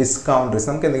 ഒന്ന് ഡിസ്കൗണ്ട് റിസീവ്,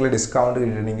 നമുക്ക് എന്തെങ്കിലും ഡിസ്കൗണ്ട്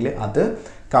കിട്ടിയിട്ടുണ്ടെങ്കിൽ അത്.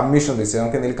 കമ്മീഷൻ റിസീവ്,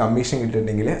 നമുക്ക് എന്തെങ്കിലും കമ്മീഷൻ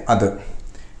കിട്ടിയിട്ടുണ്ടെങ്കിൽ അത്.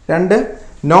 2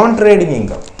 non trading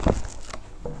income.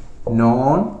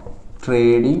 Non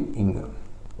trading income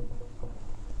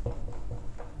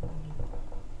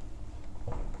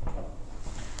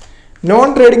non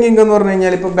trading income എന്ന് പറഞ്ഞു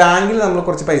കഴിഞ്ഞാൽ ഇപ്പോൾ ബാങ്കിൽ നമ്മൾ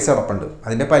കുറച്ച് പൈസ അടപ്പുണ്ട്,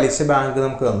 അതിൻ്റെ പലിശ ബാങ്ക്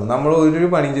നമുക്ക് തന്നു, നമ്മൾ ഒരു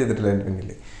പണിയും ചെയ്തിട്ടില്ല അതിൻ്റെ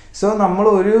പിന്നിൽ. സോ നമ്മൾ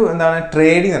ഒരു എന്താണ്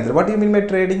ട്രേഡിംഗ് നടത്തുന്നത്. What you mean by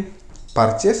trading?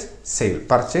 Purchase sale,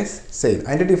 purchase sale,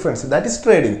 അതിൻ്റെ ഡിഫറൻസ്, ദാറ്റ് ഈസ്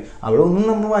ട്രേഡിംഗ്. അവിടെ ഒന്നും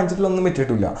നമ്മൾ വാങ്ങിച്ചിട്ടില്ല, ഒന്നും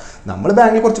പറ്റിയിട്ടില്ല. നമ്മൾ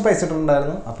ബാങ്കിൽ കുറച്ച് പൈസ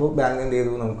ഇട്ടിട്ടുണ്ടായിരുന്നു, അപ്പോൾ ബാങ്ക് എന്ത്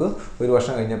ചെയ്തു, നമുക്ക് ഒരു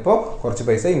വർഷം കഴിഞ്ഞപ്പോൾ കുറച്ച്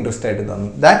പൈസ ഇൻട്രസ്റ്റ് ആയിട്ട് തന്നു.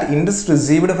 That interest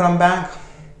received from bank,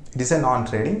 it is A non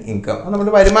trading income. അത്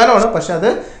നമ്മുടെ വരുമാനമാണ്, പക്ഷെ അത്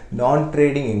നോൺ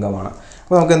ട്രേഡിംഗ് ഇൻകം ആണ്.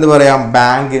 അപ്പോൾ നമുക്ക് എന്ത് പറയാം?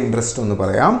 ബാങ്ക് ഇൻട്രസ്റ്റ് എന്ന്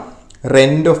പറയാം.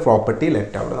 റെൻറ്റ് ഓഫ് പ്രോപ്പർട്ടി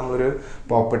ലെറ്റ്, അവിടെ നമ്മളൊരു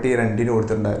പ്രോപ്പർട്ടി റെൻറ്റിന്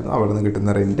കൊടുത്തിട്ടുണ്ടായിരുന്നു, അവിടെ നിന്ന്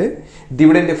കിട്ടുന്ന റെൻറ്റ്.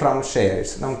 ഡിവിഡൻറ്റ് ഫ്രം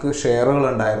ഷെയർസ്, നമുക്ക് ഷെയറുകൾ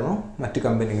ഉണ്ടായിരുന്നു മറ്റ്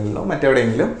കമ്പനികളിലോ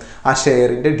മറ്റെവിടെയെങ്കിലും, ആ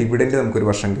ഷെയറിൻ്റെ ഡിവിഡൻറ്റ് നമുക്കൊരു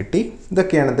വർഷം കിട്ടി.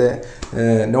 ഇതൊക്കെയാണ് ഇത്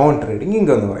നോൺ ട്രേഡിംഗ്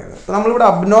ഇൻകം എന്ന് പറയുന്നത്. അപ്പോൾ നമ്മളിവിടെ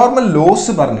അബ്നോർമൽ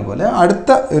ലോസ് പറഞ്ഞ പോലെ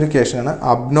അടുത്ത ഒരു കേസാണ്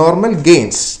abnormal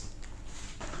gains.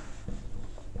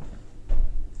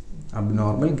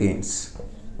 Abnormal gains,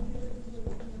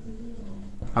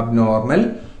 abnormal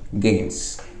gains.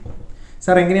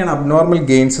 Sir എങ്ങനെയാണ് അബ്നോർമൽ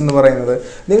ഗെയിൻസ് എന്ന് പറയുന്നത്?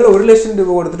 നിങ്ങൾ 1 ലക്ഷം രൂപ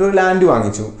കൊടുത്തിട്ട് ഒരു ലാൻഡ്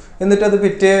വാങ്ങിച്ചു, എന്നിട്ട് അത്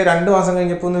പിറ്റേ 2 മാസം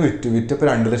കഴിഞ്ഞപ്പോൾ ഒന്ന് വിറ്റപ്പോൾ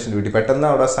 2 ലക്ഷം രൂപ കിട്ടി, പെട്ടെന്ന്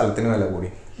അവിടെ സ്ഥലത്തിന് വില കൂടി.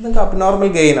 ഇതൊക്കെ അബ്നോർമൽ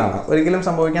ഗെയിൻ ആണ്. ഒരിക്കലും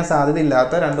സംഭവിക്കാൻ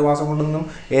സാധ്യതയില്ലാത്ത, 2 മാസം കൊണ്ടൊന്നും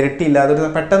ഇരട്ടിയില്ലാത്ത,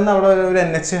 പെട്ടെന്ന് അവിടെ ഒരു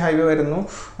NH ഹൈവേ വരുന്നു,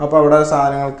 അപ്പോൾ അവിടെ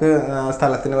സാധനങ്ങൾക്ക്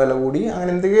സ്ഥലത്തിന് വില കൂടി,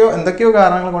 അങ്ങനെ എന്തൊക്കെയോ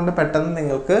കാരണങ്ങൾ കൊണ്ട് പെട്ടെന്ന്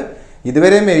നിങ്ങൾക്ക്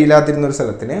ഇതുവരെ മേലില്ലാത്തിരുന്ന ഒരു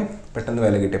സ്ഥലത്തിന് പെട്ടെന്ന്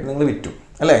വില കിട്ടി, അപ്പോൾ നിങ്ങൾ വിറ്റു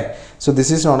അല്ലേ? So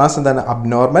this is known as എന്താണ്?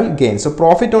 Abnormal gain. So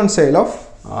profit on sale of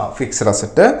fixed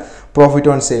asset, profit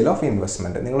on sale of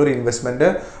investment. നിങ്ങളൊരു ഇൻവെസ്റ്റ്മെൻറ്റ്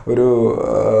ഒരു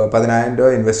 10,000 രൂപ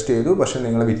ഇൻവെസ്റ്റ് ചെയ്തു, പക്ഷേ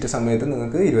നിങ്ങൾ വിറ്റ സമയത്ത്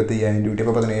നിങ്ങൾക്ക് 25,000 രൂപ,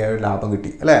 ഇപ്പോൾ 15,000 ലാഭം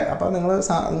കിട്ടി അല്ലേ? അപ്പോൾ നിങ്ങൾ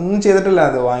ഒന്നും ചെയ്തിട്ടില്ല,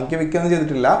 അത് വിൽക്കുകയൊന്നും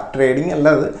ചെയ്തിട്ടില്ല, ട്രേഡിംഗ് അല്ല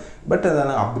അത്. ബട്ട്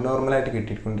അതാണ് അബ്നോർമലായിട്ട്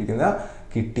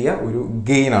കിട്ടിയ ഒരു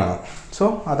ഗെയിനാണ്. സോ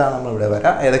അതാണ് നമ്മളിവിടെ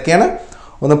വരാം. ഏതൊക്കെയാണ്?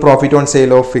 ഒന്ന് profit on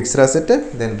sale of fixed asset,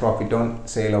 then profit on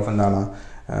sale of എന്താണ്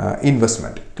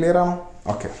ഇൻവെസ്റ്റ്മെൻറ്റ്. ക്ലിയർ ആണോ?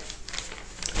 ഓക്കെ.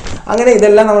 അങ്ങനെ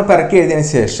ഇതെല്ലാം നമ്മൾ പെറുക്കി എഴുതിയതിന്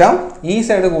ശേഷം ഈ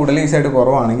സൈഡ് കൂടുതൽ ഈ സൈഡ്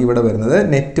കുറവാണെങ്കിൽ ഇവിടെ വരുന്നത്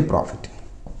നെറ്റ് പ്രോഫിറ്റ്.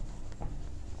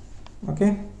 ഓക്കെ.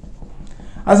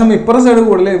 അതേസമയം ഇപ്പുറത്തെ സൈഡ്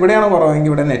കൂടുതൽ ഇവിടെയാണ്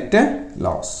കുറവെങ്കിൽ ഇവിടെ നെറ്റ്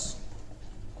ലോസ്.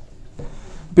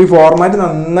 ഇപ്പോൾ ഈ ഫോർമാറ്റ്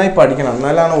നന്നായി പഠിക്കണം,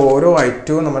 എന്നാലാണ് ഓരോ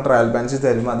ഐറ്റവും നമ്മൾ ട്രയൽ ബാലൻസ്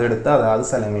തരുമ്പോൾ അതെടുത്ത് അതാത്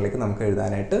സ്ഥലങ്ങളിലേക്ക് നമുക്ക്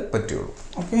എഴുതാനായിട്ട് പറ്റുള്ളൂ.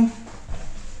 ഓക്കെ.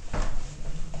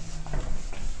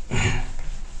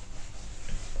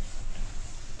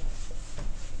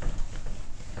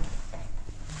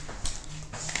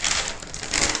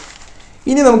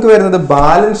 ഇനി നമുക്ക് വരുന്നത്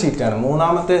ബാലൻസ് ഷീറ്റാണ്.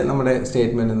 മൂന്നാമത്തെ നമ്മുടെ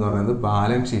സ്റ്റേറ്റ്മെൻറ്റ് എന്ന് പറയുന്നത്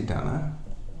ബാലൻസ് ഷീറ്റാണ്.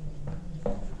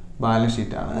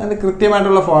 അതിന്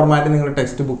കൃത്യമായിട്ടുള്ള ഫോർമാറ്റ് നിങ്ങൾ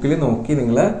ടെക്സ്റ്റ് ബുക്കിൽ നോക്കി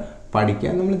നിങ്ങൾ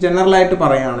പഠിക്കുക. നമ്മൾ ജനറലായിട്ട്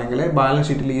പറയുകയാണെങ്കിൽ ബാലൻസ്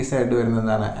ഷീറ്റിൽ ഈ സൈഡ് വരുന്നത്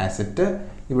എന്താണ്? അസറ്റ്.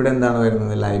 ഇവിടെ എന്താണ്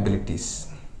വരുന്നത്? ലയബിലിറ്റീസ്.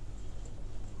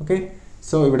 ഓക്കെ.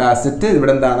 സോ ഇവിടെ അസറ്റ്,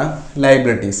 ഇവിടെ എന്താണ്?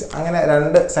 ലയബിലിറ്റീസ്. അങ്ങനെ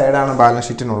 2 സൈഡാണ് ബാലൻസ്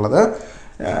ഷീറ്റിനുള്ളത്.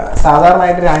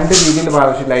 സാധാരണയായിട്ട് 2 രീതിയിൽ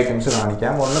ബാലൻസ് ഷീറ്റിൽ ഐറ്റംസ്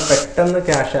കാണിക്കാം. ഒന്ന് പെട്ടെന്ന്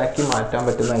ക്യാഷ് ആക്കി മാറ്റാൻ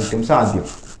പറ്റുന്ന ഐറ്റംസ് ആദ്യം.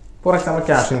 For example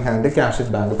cash in hand, cash in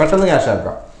bank, പെട്ടെന്ന് ക്യാഷ്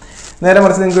ആക്കാം. നേരെ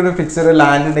മറിച്ച് നിങ്ങൾക്ക് ഒരു ഫിക്സഡ്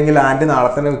ലാൻഡ് ഉണ്ടെങ്കിൽ ലാൻഡ്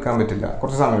നാളെ തന്നെ വിൽക്കാൻ പറ്റില്ല,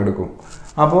 കുറച്ച് സമയം എടുക്കും.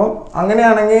 അപ്പോൾ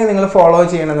അങ്ങനെയാണെങ്കിൽ നിങ്ങൾ ഫോളോ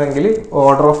ചെയ്യണമെങ്കിൽ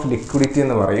ഓർഡർ ഓഫ് ലിക്വിഡിറ്റി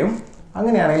എന്ന് പറയും.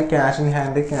 അങ്ങനെയാണെങ്കിൽ cash in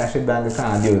hand, cash in bank ഒക്കെ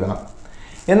ആദ്യം എഴുതണം.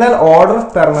 എന്നാൽ ഓർഡർ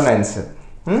ഓഫ് പെർമനൻസ്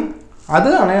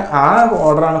അതാണ്, ആ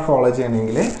ഓർഡറാണ് ഫോളോ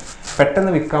ചെയ്യണമെങ്കിൽ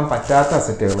പെട്ടെന്ന് വിൽക്കാൻ പറ്റാത്ത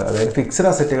അസറ്റുകൾ, അതായത് ഫിക്സഡ്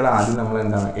അസറ്റുകൾ ആദ്യം നമ്മൾ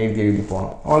എന്താണ് എഴുതി പോകണം.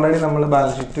 ഓൾറെഡി നമ്മൾ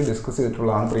ബാലൻസ് ഷീറ്റ് ഡിസ്കസ്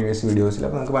ചെയ്തിട്ടുള്ളതാണ് പ്രീവിയസ് വീഡിയോസിൽ.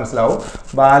 അപ്പോൾ നമുക്ക് മനസ്സിലാവും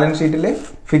ബാലൻസ് ഷീറ്റിൽ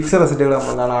ഫിക്സഡ് അസറ്റുകൾ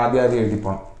നമ്മൾ എന്താണ് ആദ്യം എഴുതി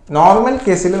പോകണം. നോർമൽ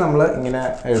കേസിൽ നമ്മൾ ഇങ്ങനെ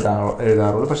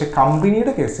എഴുതാറുള്ളൂ, പക്ഷേ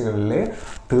കമ്പനിയുടെ കേസുകളിൽ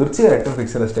തീർച്ചയായിട്ടും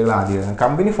ഫിക്സഡ് അസറ്റുകൾ ആദ്യം എഴുതണം.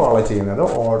 കമ്പനി ഫോളോ ചെയ്യുന്നത്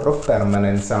ഓർഡർ ഓഫ്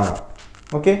പെർമനൻസ് ആണ്.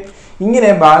 ഓക്കെ. ഇങ്ങനെ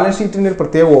ബാലൻസ് ഷീറ്റിൻ്റെ ഒരു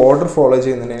പ്രത്യേക ഓർഡർ ഫോളോ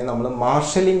ചെയ്യുന്നുണ്ടെങ്കിൽ നമ്മൾ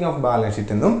മാർഷലിംഗ് ഓഫ് ബാലൻസ്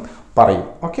ഷീറ്റ് എന്നും പറയും.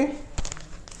 ഓക്കെ.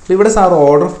 അപ്പോൾ ഇവിടെ സാർ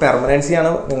ഓർഡർ ഓഫ് പെർമനൻസിയാണ്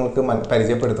നിങ്ങൾക്ക്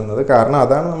പരിചയപ്പെടുത്തുന്നത്, കാരണം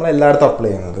അതാണ് നമ്മൾ എല്ലായിടത്തും അപ്ലൈ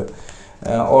ചെയ്യുന്നത്.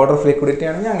 ഓർഡർ ഓഫ് ലിക്വിഡിറ്റി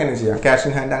ആണെങ്കിൽ അങ്ങനെ ചെയ്യാം, ക്യാഷ്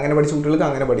ഇൻ ഹാൻഡ് അങ്ങനെ പഠിച്ച കുട്ടികൾക്ക്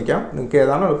അങ്ങനെ പഠിക്കാം, നിങ്ങൾക്ക്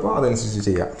ഏതാണോ എളുപ്പം അതനുസരിച്ച്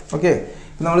ചെയ്യാം. ഓക്കെ.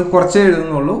 നമ്മൾ കുറച്ചേ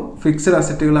എഴുതുന്നുള്ളൂ. ഫിക്സഡ്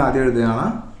അസറ്റുകൾ ആദ്യം എഴുതുകയാണ്.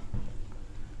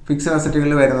 ഫിക്സഡ്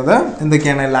അസറ്റുകളിൽ വരുന്നത്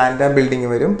എന്തൊക്കെയാണ്? ലാൻഡ് ആൻഡ് ബിൽഡിംഗ്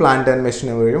വരും, പ്ലാന്റ് ആൻഡ്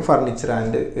മെഷീനറി വരും, ഫർണിച്ചർ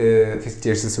ആൻഡ്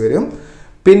ഫിക്സ്റ്റേഴ്സസ് വരും.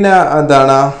 പിന്നെ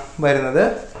എന്താണ് വരുന്നത്?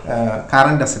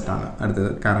 കറണ്ട് അസറ്റാണ്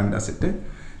അടുത്തത്.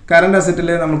 കറണ്ട് അസറ്റിൽ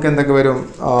നമുക്ക് എന്തൊക്കെ വരും?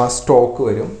 സ്റ്റോക്ക്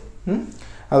വരും,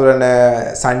 അതുപോലെ തന്നെ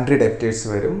സൺട്രി ഡെപ്റ്റേഴ്സ്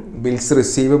വരും, ബിൽസ്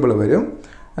റിസീവബിൾ വരും,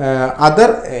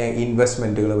 അതർ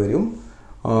ഇൻവെസ്റ്റ്മെൻറ്റുകൾ വരും,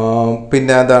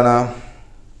 പിന്നെ എന്താണ്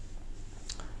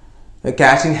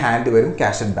ക്യാഷ് ഇൻ ഹാൻഡ് വരും,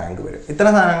 ക്യാഷ് ഇൻ ബാങ്ക് വരും. ഇത്ര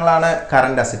സാധനങ്ങളാണ്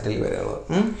കറണ്ട് അസറ്റിൽ വരുന്നത്.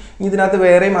 ഇതിനകത്ത്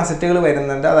വേറെയും അസറ്റുകൾ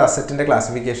വരുന്നുണ്ട്, അത് അസറ്റിൻ്റെ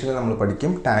ക്ലാസിഫിക്കേഷനിൽ നമ്മൾ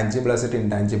പഠിക്കും. ടാഞ്ചിബിൾ അസറ്റ്,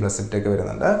 ഇൻടാഞ്ചിബിൾ അസറ്റ് ഒക്കെ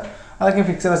വരുന്നുണ്ട്. അതൊക്കെ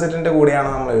ഫിക്സഡ് അസറ്റിൻ്റെ കൂടെയാണ്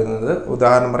നമ്മൾ എഴുതുന്നത്.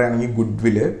 ഉദാഹരണം പറയുകയാണെങ്കിൽ ഗുഡ്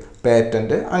വില്,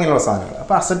 പേറ്റൻറ്റ്, അങ്ങനെയുള്ള സാധനങ്ങൾ.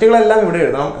 അപ്പോൾ അസറ്റുകളെല്ലാം ഇവിടെ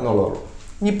എഴുതണം എന്നുള്ളൂ.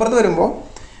 ഇപ്പുറത്ത് വരുമ്പോൾ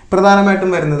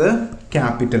പ്രധാനമായിട്ടും വരുന്നത്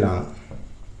ക്യാപിറ്റലാണ്.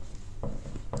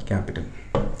 ക്യാപിറ്റൽ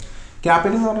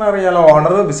എന്ന് പറഞ്ഞാൽ അറിയാലോ,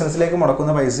 ഓണർ ബിസിനസ്സിലേക്ക്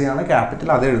മുടക്കുന്ന പൈസയാണ് ക്യാപിറ്റൽ,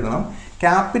 അത് എഴുതണം.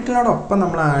 ക്യാപിറ്റലിനോടൊപ്പം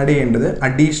നമ്മൾ ആഡ് ചെയ്യേണ്ടത്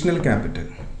അഡീഷണൽ ക്യാപിറ്റൽ.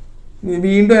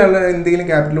 വീണ്ടും അയാൾ എന്തെങ്കിലും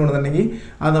ക്യാപിറ്റൽ കൊണ്ടുവന്നിട്ടുണ്ടെങ്കിൽ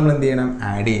അത് നമ്മൾ എന്ത് ചെയ്യണം,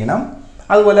 ആഡ് ചെയ്യണം.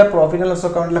 അതുപോലെ പ്രോഫിറ്റ് ആൻഡ് ലോസ്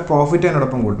അക്കൗണ്ടിലെ പ്രോഫിറ്റ്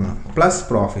അതിനോടൊപ്പം കൂട്ടണം, പ്ലസ്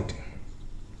പ്രോഫിറ്റ്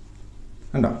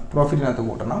ഉണ്ടോ, പ്രോഫിറ്റിനകത്ത്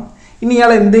കൂട്ടണം. ഇനി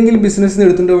ഇയാൾ എന്തെങ്കിലും ബിസിനസ്സിന്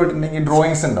എടുത്തുകൊണ്ട് പോയിട്ടുണ്ടെങ്കിൽ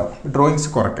ഡ്രോയിങ്സ് ഉണ്ടാവും, ഡ്രോയിങ്സ്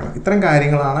കുറയ്ക്കണം. ഇത്തരം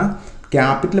കാര്യങ്ങളാണ്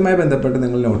ക്യാപിറ്റലുമായി ബന്ധപ്പെട്ട്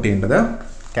നിങ്ങൾ നോട്ട് ചെയ്യേണ്ടത്.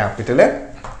 ക്യാപിറ്റൽ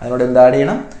അതിനോട് എന്ത് ആഡ്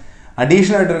ചെയ്യണം,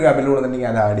 അഡീഷണൽ ആയിട്ടൊരു ക്യാപിറ്റൽ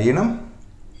കൊടുത്തിട്ടുണ്ടെങ്കിൽ അത് ആഡ് ചെയ്യണം,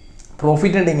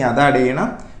 പ്രോഫിറ്റ് ഉണ്ടെങ്കിൽ അത് ആഡ് ചെയ്യണം,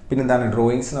 പിന്നെ എന്താണ്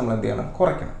ഡ്രോയിങ്സ് നമ്മൾ എന്ത് ചെയ്യണം,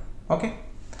 കുറയ്ക്കണം. ഓക്കെ,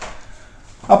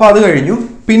 അപ്പോൾ അത് കഴിഞ്ഞു.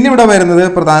 പിന്നെ ഇവിടെ വരുന്നത്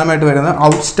പ്രധാനമായിട്ട് വരുന്നത്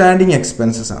ഔട്ട്സ്റ്റാൻഡിങ്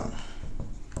എക്സ്പെൻസസ് ആണ്.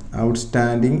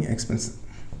 Outstanding expense,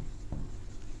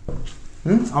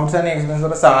 outstanding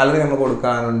expense salary നമ്മൾ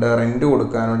കൊടുക്കാനുണ്ട്, റെൻറ്റ്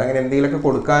കൊടുക്കാനുണ്ട്, അങ്ങനെ എന്തെങ്കിലുമൊക്കെ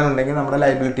കൊടുക്കാനുണ്ടെങ്കിൽ നമ്മുടെ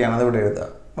ലൈബിലിറ്റിയാണ്, അത് ഇവിടെ എഴുതുക.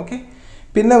 ഓക്കെ,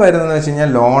 പിന്നെ വരുന്നതെന്ന് വെച്ച് കഴിഞ്ഞാൽ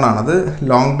ലോണാണ്, അത്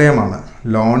ലോങ് ടേം ആണ്,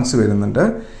 ലോൺസ് വരുന്നുണ്ട്.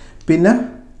 പിന്നെ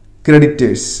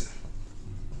ക്രെഡിറ്റേഴ്സ്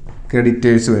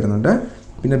വരുന്നുണ്ട്.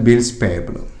 പിന്നെ ബിൽസ്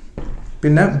പേയബിൾ,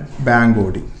 പിന്നെ ബാങ്ക്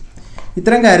ഓഡിങ്.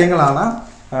 ഇത്തരം കാര്യങ്ങളാണ്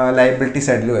ലൈബിലിറ്റി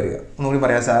സൈഡിൽ വരിക. ഒന്നുകൂടി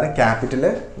പറയാം സാറ്, ക്യാപിറ്റൽ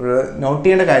നോട്ട്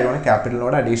ചെയ്യേണ്ട കാര്യമാണ്.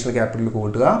 ക്യാപിറ്റലിനോട് അഡീഷണൽ ക്യാപിറ്റൽ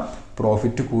കൂട്ടുക,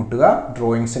 പ്രോഫിറ്റ് കൂട്ടുക,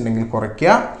 ഡ്രോയിങ്സ് ഉണ്ടെങ്കിൽ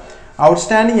കുറയ്ക്കുക.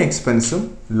 Outstanding എക്സ്പെൻസും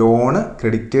loan,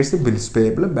 creditors, bills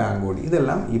payable, bank ഓഡിങ്,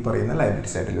 ഇതെല്ലാം ഈ പറയുന്ന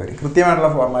ലൈബിലിറ്റി സൈഡിൽ വരും.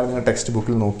 കൃത്യമായിട്ടുള്ള ഫോർമാറ്റ് നിങ്ങൾ ടെക്സ്റ്റ്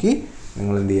ബുക്കിൽ നോക്കി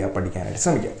നിങ്ങൾ എന്ത് ചെയ്യുക, പഠിക്കാനായിട്ട്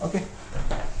ശ്രമിക്കുക. ഓക്കെ,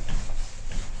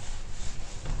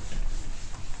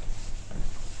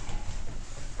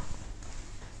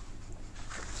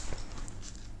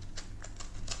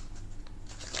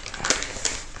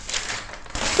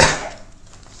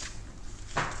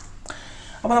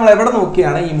 അപ്പോൾ നമ്മൾ എവിടെ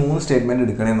നോക്കിയാണ് ഈ 3 സ്റ്റേറ്റ്മെൻറ്റ്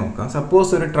എടുക്കണേ നോക്കാം.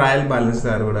 സപ്പോസ് ഒരു ട്രയൽ ബാലൻസ്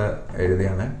സാർ ഇവിടെ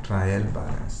എഴുതുകയാണ്, ട്രയൽ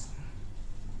ബാലൻസ്.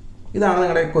 ഇതാണ്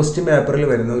നിങ്ങളുടെ ക്വസ്റ്റ്യൻ പേപ്പറിൽ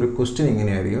വരുന്ന ഒരു ക്വസ്റ്റ്യൻ.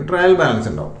 ഇങ്ങനെയായിരിക്കും, ട്രയൽ ബാലൻസ്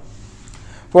ഉണ്ടാവും.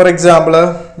 ഫോർ എക്സാമ്പിൾ,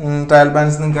 ട്രയൽ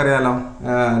ബാലൻസ് നിങ്ങൾക്ക് അറിയാമല്ലോ,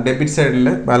 ഡെബിറ്റ് സൈഡിൽ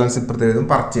ബാലൻസ് ഇപ്പുറത്ത് എഴുതും,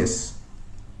 പർച്ചേസ്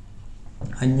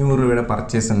 500 രൂപയുടെ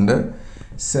പർച്ചേസ് ഉണ്ട്,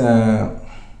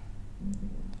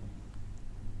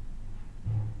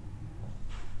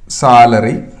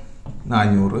 salary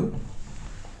 400,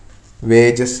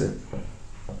 wages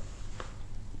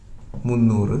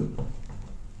 300,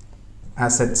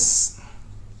 assets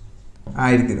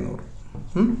 1200,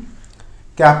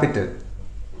 capital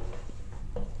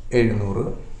 700,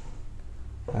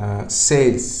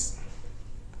 sales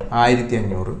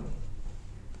 1500,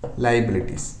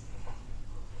 liabilities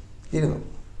 200.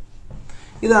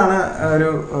 ഇതാണ് ഒരു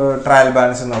ട്രയൽ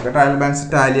ബാലൻസ് നോക്കുക. ട്രയൽ ബാലൻസ്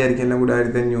ടാലി ആയിരിക്കും എല്ലാം കൂടി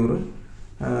 1500,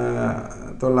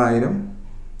 900,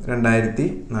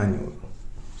 2400.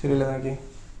 ശരിയല്ലേ നോക്കി?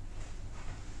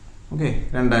 ഓക്കെ,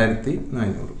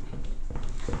 2400.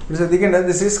 ഇത് ശ്രദ്ധിക്കേണ്ടത്,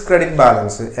 ദിസ് ഈസ് ക്രെഡിറ്റ്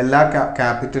ബാലൻസ്. എല്ലാ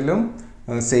ക്യാപിറ്റലും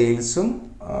സെയിൽസും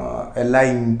എല്ലാ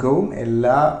ഇൻകവും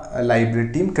എല്ലാ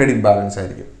ലൈബിലിറ്റിയും ക്രെഡിറ്റ് ബാലൻസ്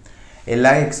ആയിരിക്കും.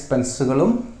 എല്ലാ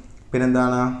എക്സ്പെൻസുകളും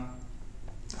പിന്നെന്താണ്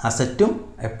അസറ്റും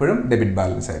എപ്പോഴും ഡെബിറ്റ്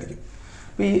ബാലൻസ് ആയിരിക്കും.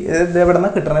 അപ്പോൾ ഈ ഇത് എവിടെ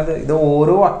നിന്നാണ് കിട്ടണത്? ഇത്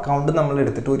ഓരോ അക്കൗണ്ട് നമ്മൾ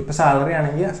എടുത്തിട്ട്, ഇപ്പോൾ സാലറി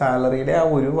ആണെങ്കിൽ സാലറിയുടെ ആ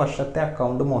ഒരു വർഷത്തെ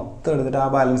അക്കൗണ്ട് മൊത്തം എടുത്തിട്ട് ആ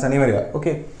ബാലൻസ് ആണ് വരിക.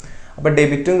 ഓക്കെ, അപ്പോൾ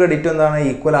ഡെബിറ്റും ക്രെഡിറ്റും എന്താണ്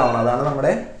ഈക്വൽ ആവണം. അതാണ്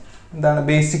നമ്മുടെ എന്താണ്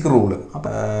ബേസിക് റൂള്.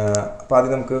 അപ്പോൾ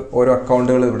ആദ്യം നമുക്ക് ഓരോ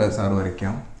അക്കൗണ്ടുകൾ ഇവിടെ സാർ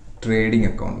വരയ്ക്കാം. Trading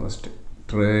account first,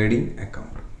 trading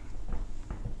account.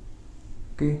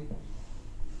 Okay,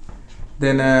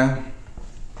 then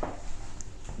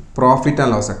profit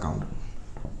and loss account,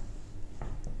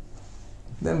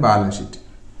 then balance sheet.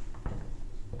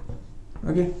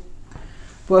 Okay,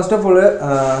 first of all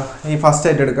ഈ ഫസ്റ്റ്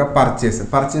ആയിട്ട് എടുക്കുക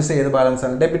പർച്ചേസ് ഏത് ബാലൻസ്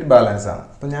ആണ്? ഡെബിറ്റ് ബാലൻസ് ആണ്.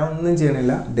 അപ്പോൾ ഞാൻ ഒന്നും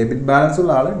ചെയ്യണില്ല, ഡെബിറ്റ് ബാലൻസ്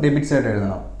ഉള്ള ആൾ ഡെബിറ്റ് സൈഡ്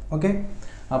എഴുതണം. ഓക്കെ,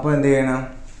 അപ്പോൾ എന്ത് ചെയ്യണം?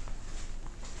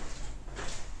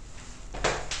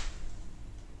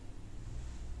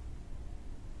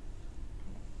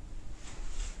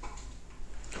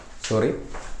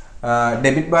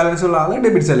 ഡെബിറ്റ് ബാലൻസ് ഉള്ള ആൾ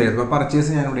ഡെബിറ്റ് സൈഡ് എഴുതും. അപ്പോൾ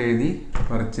പർച്ചേസ് ഞാനിവിടെ എഴുതി,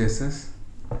 പർച്ചേസസ്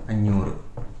 500.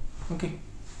 ഓക്കെ,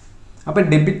 അപ്പോൾ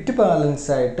ഡെബിറ്റ് ബാലൻസ്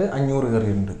ആയിട്ട് 500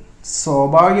 കയറിയിട്ടുണ്ട്.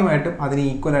 സ്വാഭാവികമായിട്ടും അതിന്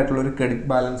ഈക്വൽ ആയിട്ടുള്ള ഒരു ക്രെഡിറ്റ്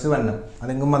ബാലൻസ് വരണം.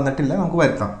 അതെങ്കിലും വന്നിട്ടില്ല, നമുക്ക്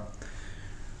വരുത്താം.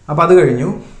 അപ്പോൾ അത് കഴിഞ്ഞു,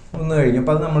 ഒന്ന് കഴിഞ്ഞു.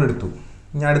 അപ്പോൾ അത് നമ്മൾ എടുത്തു.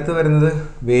 ഇനി അടുത്ത് വരുന്നത്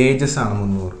വേജസ് ആണ്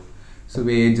 300. സോ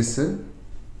വേജസ്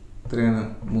എത്രയാണ്?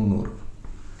 300.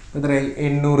 എത്രയായി?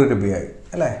 800 രൂപയായി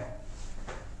അല്ലേ?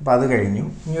 അപ്പോൾ അത് കഴിഞ്ഞു.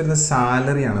 ഇനി വരുന്ന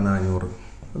സാലറിയാണ് 400.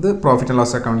 അത് പ്രോഫിറ്റ് ആൻഡ്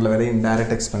ലോസ് അക്കൗണ്ടിൽ വരെ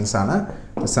ഇൻഡയറക്റ്റ് എക്സ്പെൻസ് ആണ്.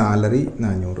 സാലറി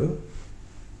 400.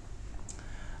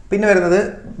 പിന്നെ വരുന്നത്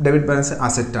ഡെബിറ്റ് ബാലൻസ്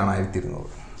അസറ്റാണ് 1200.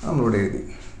 നമ്മളിവിടെ എഴുതി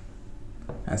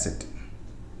asset.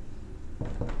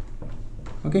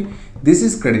 Okay, this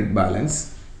is credit balance,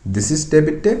 this is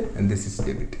debit and this is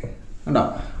debit. ഉണ്ടോ?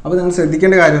 അപ്പോൾ നിങ്ങൾ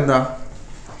ശ്രദ്ധിക്കേണ്ട കാര്യം എന്താ?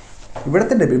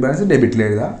 ഇവിടുത്തെ ഡെബിറ്റ് ബാലൻസ് ഡെബിറ്റിൽ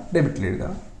എഴുതുക.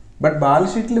 ബട്ട്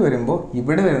ബാലൻസ് ഷീറ്റിൽ വരുമ്പോൾ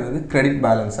ഇവിടെ വരുന്നത് ക്രെഡിറ്റ്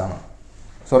ബാലൻസ് ആണ്,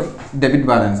 ഡെബിറ്റ്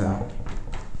ബാലൻസ് ആണ്.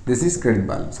 This is credit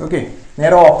balance. Okay,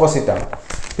 നേരെ ഓപ്പോസിറ്റ് ആണ്.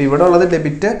 അപ്പോൾ ഇവിടെ ഉള്ളത്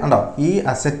ഡെബിറ്റ് ഉണ്ടോ, ഈ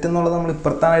അസറ്റ് എന്നുള്ളത് നമ്മൾ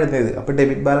ഇപ്പുറത്താണ് എഴുതുന്നത്. അപ്പോൾ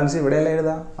ഡെബിറ്റ് ബാലൻസ് ഇവിടെയല്ല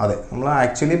എഴുതാം. അതെ, നമ്മൾ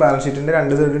ആക്ച്വലി ബാലൻസ് ഷീറ്റിൻ്റെ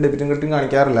രണ്ട് സൈഡിൽ ഡെബിറ്റും ക്രെഡിറ്റും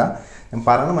കാണിക്കാറില്ല. ഞാൻ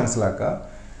പറഞ്ഞ് മനസ്സിലാക്കുക.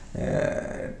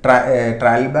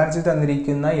 ട്രയൽ ബാലൻസിൽ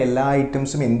തന്നിരിക്കുന്ന എല്ലാ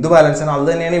ഐറ്റംസും എന്ത് ബാലൻസാണ് അത്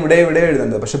തന്നെയാണ് ഇവിടെ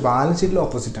എഴുതേണ്ടത്. പക്ഷേ ബാലൻസ് ഷീറ്റിൽ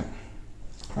ഓപ്പോസിറ്റാണ്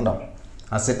ഉണ്ടോ,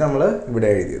 അസറ്റ് നമ്മൾ ഇവിടെ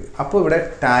എഴുതിയത്. അപ്പോൾ ഇവിടെ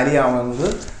ടാലി ആവുന്നത്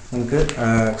നിങ്ങൾക്ക്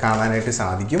കാണാനായിട്ട്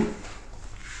സാധിക്കും.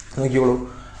 നോക്കിക്കോളൂ,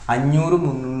 500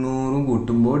 300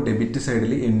 കൂട്ടുമ്പോൾ ഡെബിറ്റ്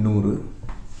സൈഡിൽ 800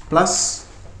 പ്ലസ്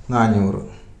 400.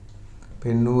 അപ്പോൾ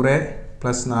 800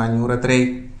 പ്ലസ് 400 എത്രയായി?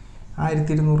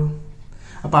 1200.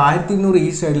 അപ്പോൾ 1200 ഈ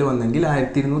സൈഡിൽ വന്നെങ്കിൽ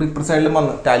 1200 ഇപ്പുറ സൈഡിലും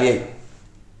വന്നു, ടാലിയായി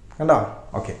കണ്ടോ.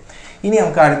 ഓക്കെ, ഇനി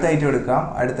നമുക്ക് അടുത്ത ഐറ്റം എടുക്കാം.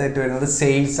 അടുത്ത ഐറ്റം വരുന്നത്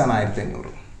സെയിൽസ് ആണ്,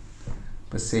 1500.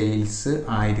 അപ്പോൾ സെയിൽസ്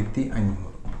 1500.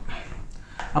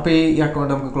 അപ്പോൾ ഈ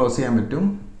അക്കൗണ്ട് നമുക്ക് ക്ലോസ് ചെയ്യാൻ പറ്റും.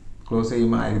 ക്ലോസ്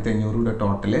ചെയ്യുമ്പോൾ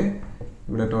 1500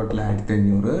 ഇവിടെ ടോട്ടൽ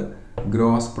 1500.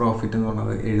 ഗ്രോസ് പ്രോഫിറ്റ് എന്ന്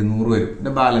പറഞ്ഞത് 700 വരും.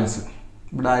 ഇതിൻ്റെ ബാലൻസ്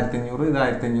ഇവിടെ 1500, ഇത്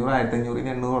 1500, 1500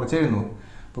 800 കുറച്ച് 700.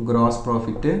 അപ്പോൾ ഗ്രോസ്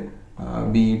പ്രോഫിറ്റ്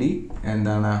BD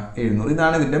എന്താണ് 700.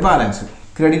 ഇതാണ് ഇതിൻ്റെ ബാലൻസ്,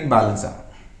 ക്രെഡിറ്റ് ബാലൻസാണ്.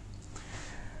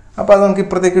 അപ്പോൾ അത് നമുക്ക്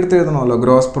ഇപ്പുറത്തേക്ക് എടുത്ത് എഴുതണമല്ലോ.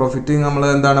 ഗ്രോസ് പ്രോഫിറ്റ് നമ്മൾ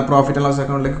എന്താണ് പ്രോഫിറ്റ് ആൻഡ് ലോസ്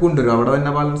അക്കൗണ്ടിലേക്ക് കൊണ്ടുവരും. അവിടെ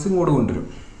തന്നെ ബാലൻസ് ഇങ്ങോട്ട് കൊണ്ടുവരും.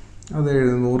 അത്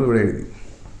 700 ഇവിടെ എഴുതി.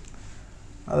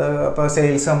 അത് അപ്പോൾ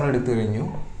സെയിൽസ് നമ്മൾ എടുത്തു കഴിഞ്ഞു.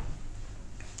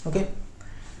 ഓക്കെ,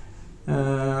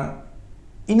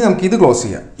 ഇനി നമുക്ക് ഇത് ക്ലോസ്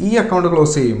ചെയ്യാം. ഈ അക്കൗണ്ട്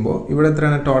ക്ലോസ് ചെയ്യുമ്പോൾ ഇവിടെ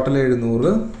എത്രയാണ്? ടോട്ടൽ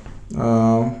 700,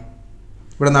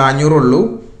 ഇവിടെ 400 ഉള്ളൂ.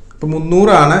 അപ്പോൾ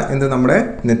 300 ആണ് എന്ത് നമ്മുടെ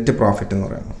നെറ്റ് പ്രോഫിറ്റ് എന്ന്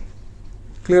പറയുന്നത്.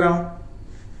 ക്ലിയർ ആണോ?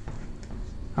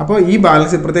 അപ്പോൾ ഈ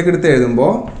ബാലൻസ് ഇപ്പുറത്തേക്ക് എടുത്ത്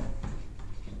എഴുതുമ്പോൾ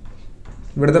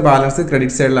ഇവിടുത്തെ ബാലൻസ്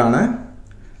ക്രെഡിറ്റ് സൈഡിലാണ്.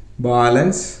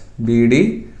 Balance BD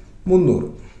 300.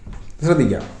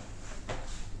 ശ്രദ്ധിക്കാം,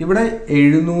 ഇവിടെ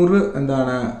 700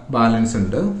 എന്താണ് ബാലൻസ്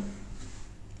ഉണ്ട്.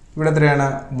 ഇവിടെ എത്രയാണ്?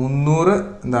 300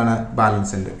 എന്താണ്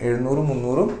ബാലൻസ് ഉണ്ട്. 700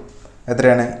 300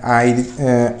 എത്രയാണ്?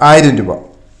 1000 രൂപ.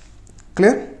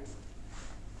 ക്ലിയർ?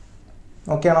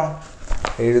 ഓക്കെ ആണോ?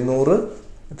 700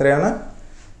 എത്രയാണ്?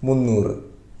 300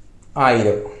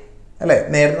 1000 അല്ലേ?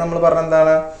 നേരത്തെ നമ്മൾ പറഞ്ഞ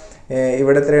എന്താണ്,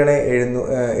 ഇവിടെ എത്രയാണ്?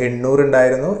 800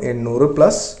 ഉണ്ടായിരുന്നു. 800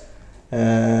 പ്ലസ്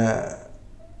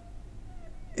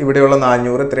ഇവിടെയുള്ള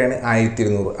 400 എത്രയാണ്?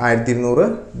 1200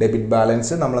 ഡെബിറ്റ്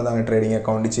ബാലൻസ് നമ്മൾ എന്താണ് ട്രേഡിംഗ്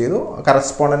അക്കൗണ്ടിൽ ചെയ്തു.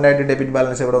 കറസ്പോണ്ടൻ്റ് ആയിട്ട് ഡെബിറ്റ്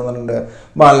ബാലൻസ് എവിടെ വന്നിട്ടുണ്ട്?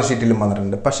 ബാലൻസ് ഷീറ്റിലും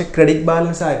വന്നിട്ടുണ്ട്. പക്ഷേ ക്രെഡിറ്റ്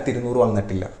ബാലൻസ് 1200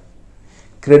 വന്നിട്ടില്ല.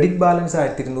 ക്രെഡിറ്റ് ബാലൻസ്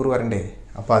 1200 വരണ്ടേ?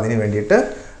 അപ്പോൾ അതിന് വേണ്ടിയിട്ട്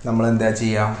നമ്മൾ എന്താ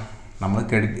ചെയ്യാം? നമ്മൾ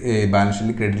ബാലൻസ്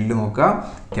ഷീറ്റിൽ ക്രെഡിറ്റിൽ നോക്കുക.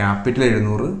 ക്യാപിറ്റൽ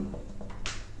 700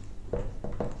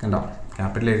 കണ്ടോ,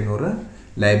 ക്യാപിറ്റൽ 700,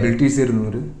 ലയബിലിറ്റീസ്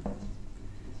 200.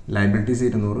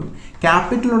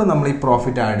 ക്യാപിറ്റലിലൂടെ നമ്മൾ ഈ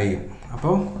പ്രോഫിറ്റ് ആഡ് ചെയ്യും.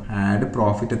 അപ്പോൾ ആഡ്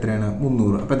പ്രോഫിറ്റ് എത്രയാണ്?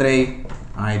 300. അപ്പോൾ എത്രയായി?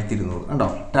 1200 കണ്ടോ,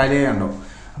 ടാലിയായി കണ്ടോ.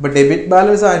 അപ്പോൾ ഡെബിറ്റ്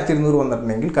ബാലൻസ് 1200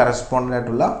 വന്നിട്ടുണ്ടെങ്കിൽ കറസ്പോണ്ടൻ്റ്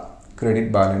ആയിട്ടുള്ള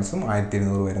ക്രെഡിറ്റ് ബാലൻസും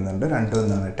 1200 വരുന്നുണ്ട്. രണ്ടും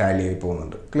എന്താണ് ടാലിയായി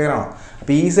പോകുന്നുണ്ട്. ക്ലിയർ ആണോ?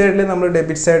 അപ്പോൾ ഈ സൈഡിൽ നമ്മൾ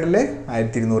ഡെബിറ്റ് സൈഡിൽ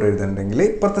 1200 എഴുതുന്നുണ്ടെങ്കിൽ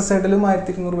ഇപ്പുറത്തെ സൈഡിലും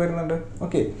 1200 വരുന്നുണ്ട്.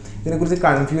 ഓക്കെ, ഇതിനെക്കുറിച്ച്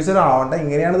കൺഫ്യൂസ്ഡ് ആവേണ്ട,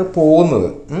 ഇങ്ങനെയാണ് ഇത് പോകുന്നത്.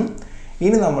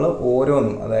 ഇനി നമ്മൾ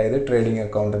ഓരോന്നും, അതായത് ട്രേഡിംഗ്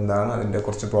അക്കൗണ്ട് എന്താണ്, അതിൻ്റെ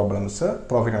കുറച്ച് problems,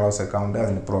 profit and loss account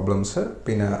അതിൻ്റെ പ്രോബ്ലംസ്,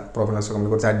 പിന്നെ പ്രോഫിറ്റ് ആൻഡ് ലോസ്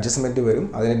അക്കൗണ്ടിൽ കുറച്ച് അഡ്ജസ്റ്റ്മെൻറ്റ് വരും,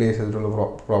 അതിനെ ബേസ് ചെയ്തിട്ടുള്ള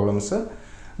പ്രോബ്ലംസ്,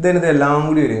 ഇത് എല്ലാം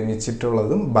കൂടി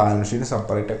ഒരുമിച്ചിട്ടുള്ളതും ബാലൻസ് ഷീറ്റ്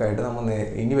സെപ്പറേറ്റ് ഒക്കെ ആയിട്ട് നമ്മൾ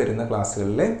ഇനി വരുന്ന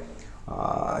ക്ലാസ്സുകളിലെ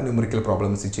ന്യൂമറിക്കൽ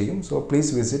പ്രോബ്ലംസ് ചെയ്യും. So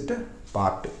please visit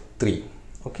part 3.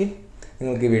 Okay,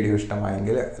 നിങ്ങൾക്ക് ഈ വീഡിയോ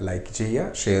ഇഷ്ടമായെങ്കിൽ ലൈക്ക് ചെയ്യുക,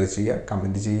 ഷെയർ ചെയ്യുക,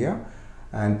 കമൻറ്റ് ചെയ്യുക.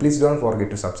 And please don't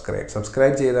forget to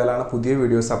subscribe ചെയ്താലാണ് പുതിയ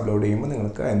വീഡിയോസ് അപ്ലോഡ് ചെയ്യുമ്പോൾ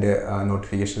നിങ്ങൾക്ക് അതിൻ്റെ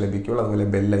നോട്ടിഫിക്കേഷൻ ലഭിക്കുകയുള്ളൂ. അതുപോലെ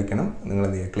ബെല്ലൈക്കണം നിങ്ങൾ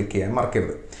ക്ലിക്ക് ചെയ്യാൻ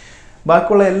മറക്കരുത്.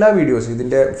 ബാക്കിയുള്ള എല്ലാ വീഡിയോസും,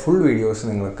 ഇതിൻ്റെ ഫുൾ വീഡിയോസ്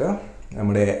നിങ്ങൾക്ക്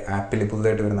നമ്മുടെ ആപ്പിൽ,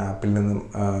 പുതുതായിട്ട് വരുന്ന ആപ്പിൽ നിന്നും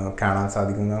കാണാൻ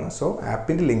സാധിക്കുന്നതാണ്. സോ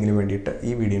ആപ്പിൻ്റെ ലിങ്കിന് വേണ്ടിയിട്ട്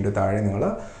ഈ വീഡിയോൻ്റെ താഴെ നിങ്ങൾ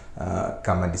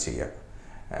കമൻറ്റ് ചെയ്യുക.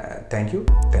 Thank you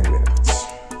very much.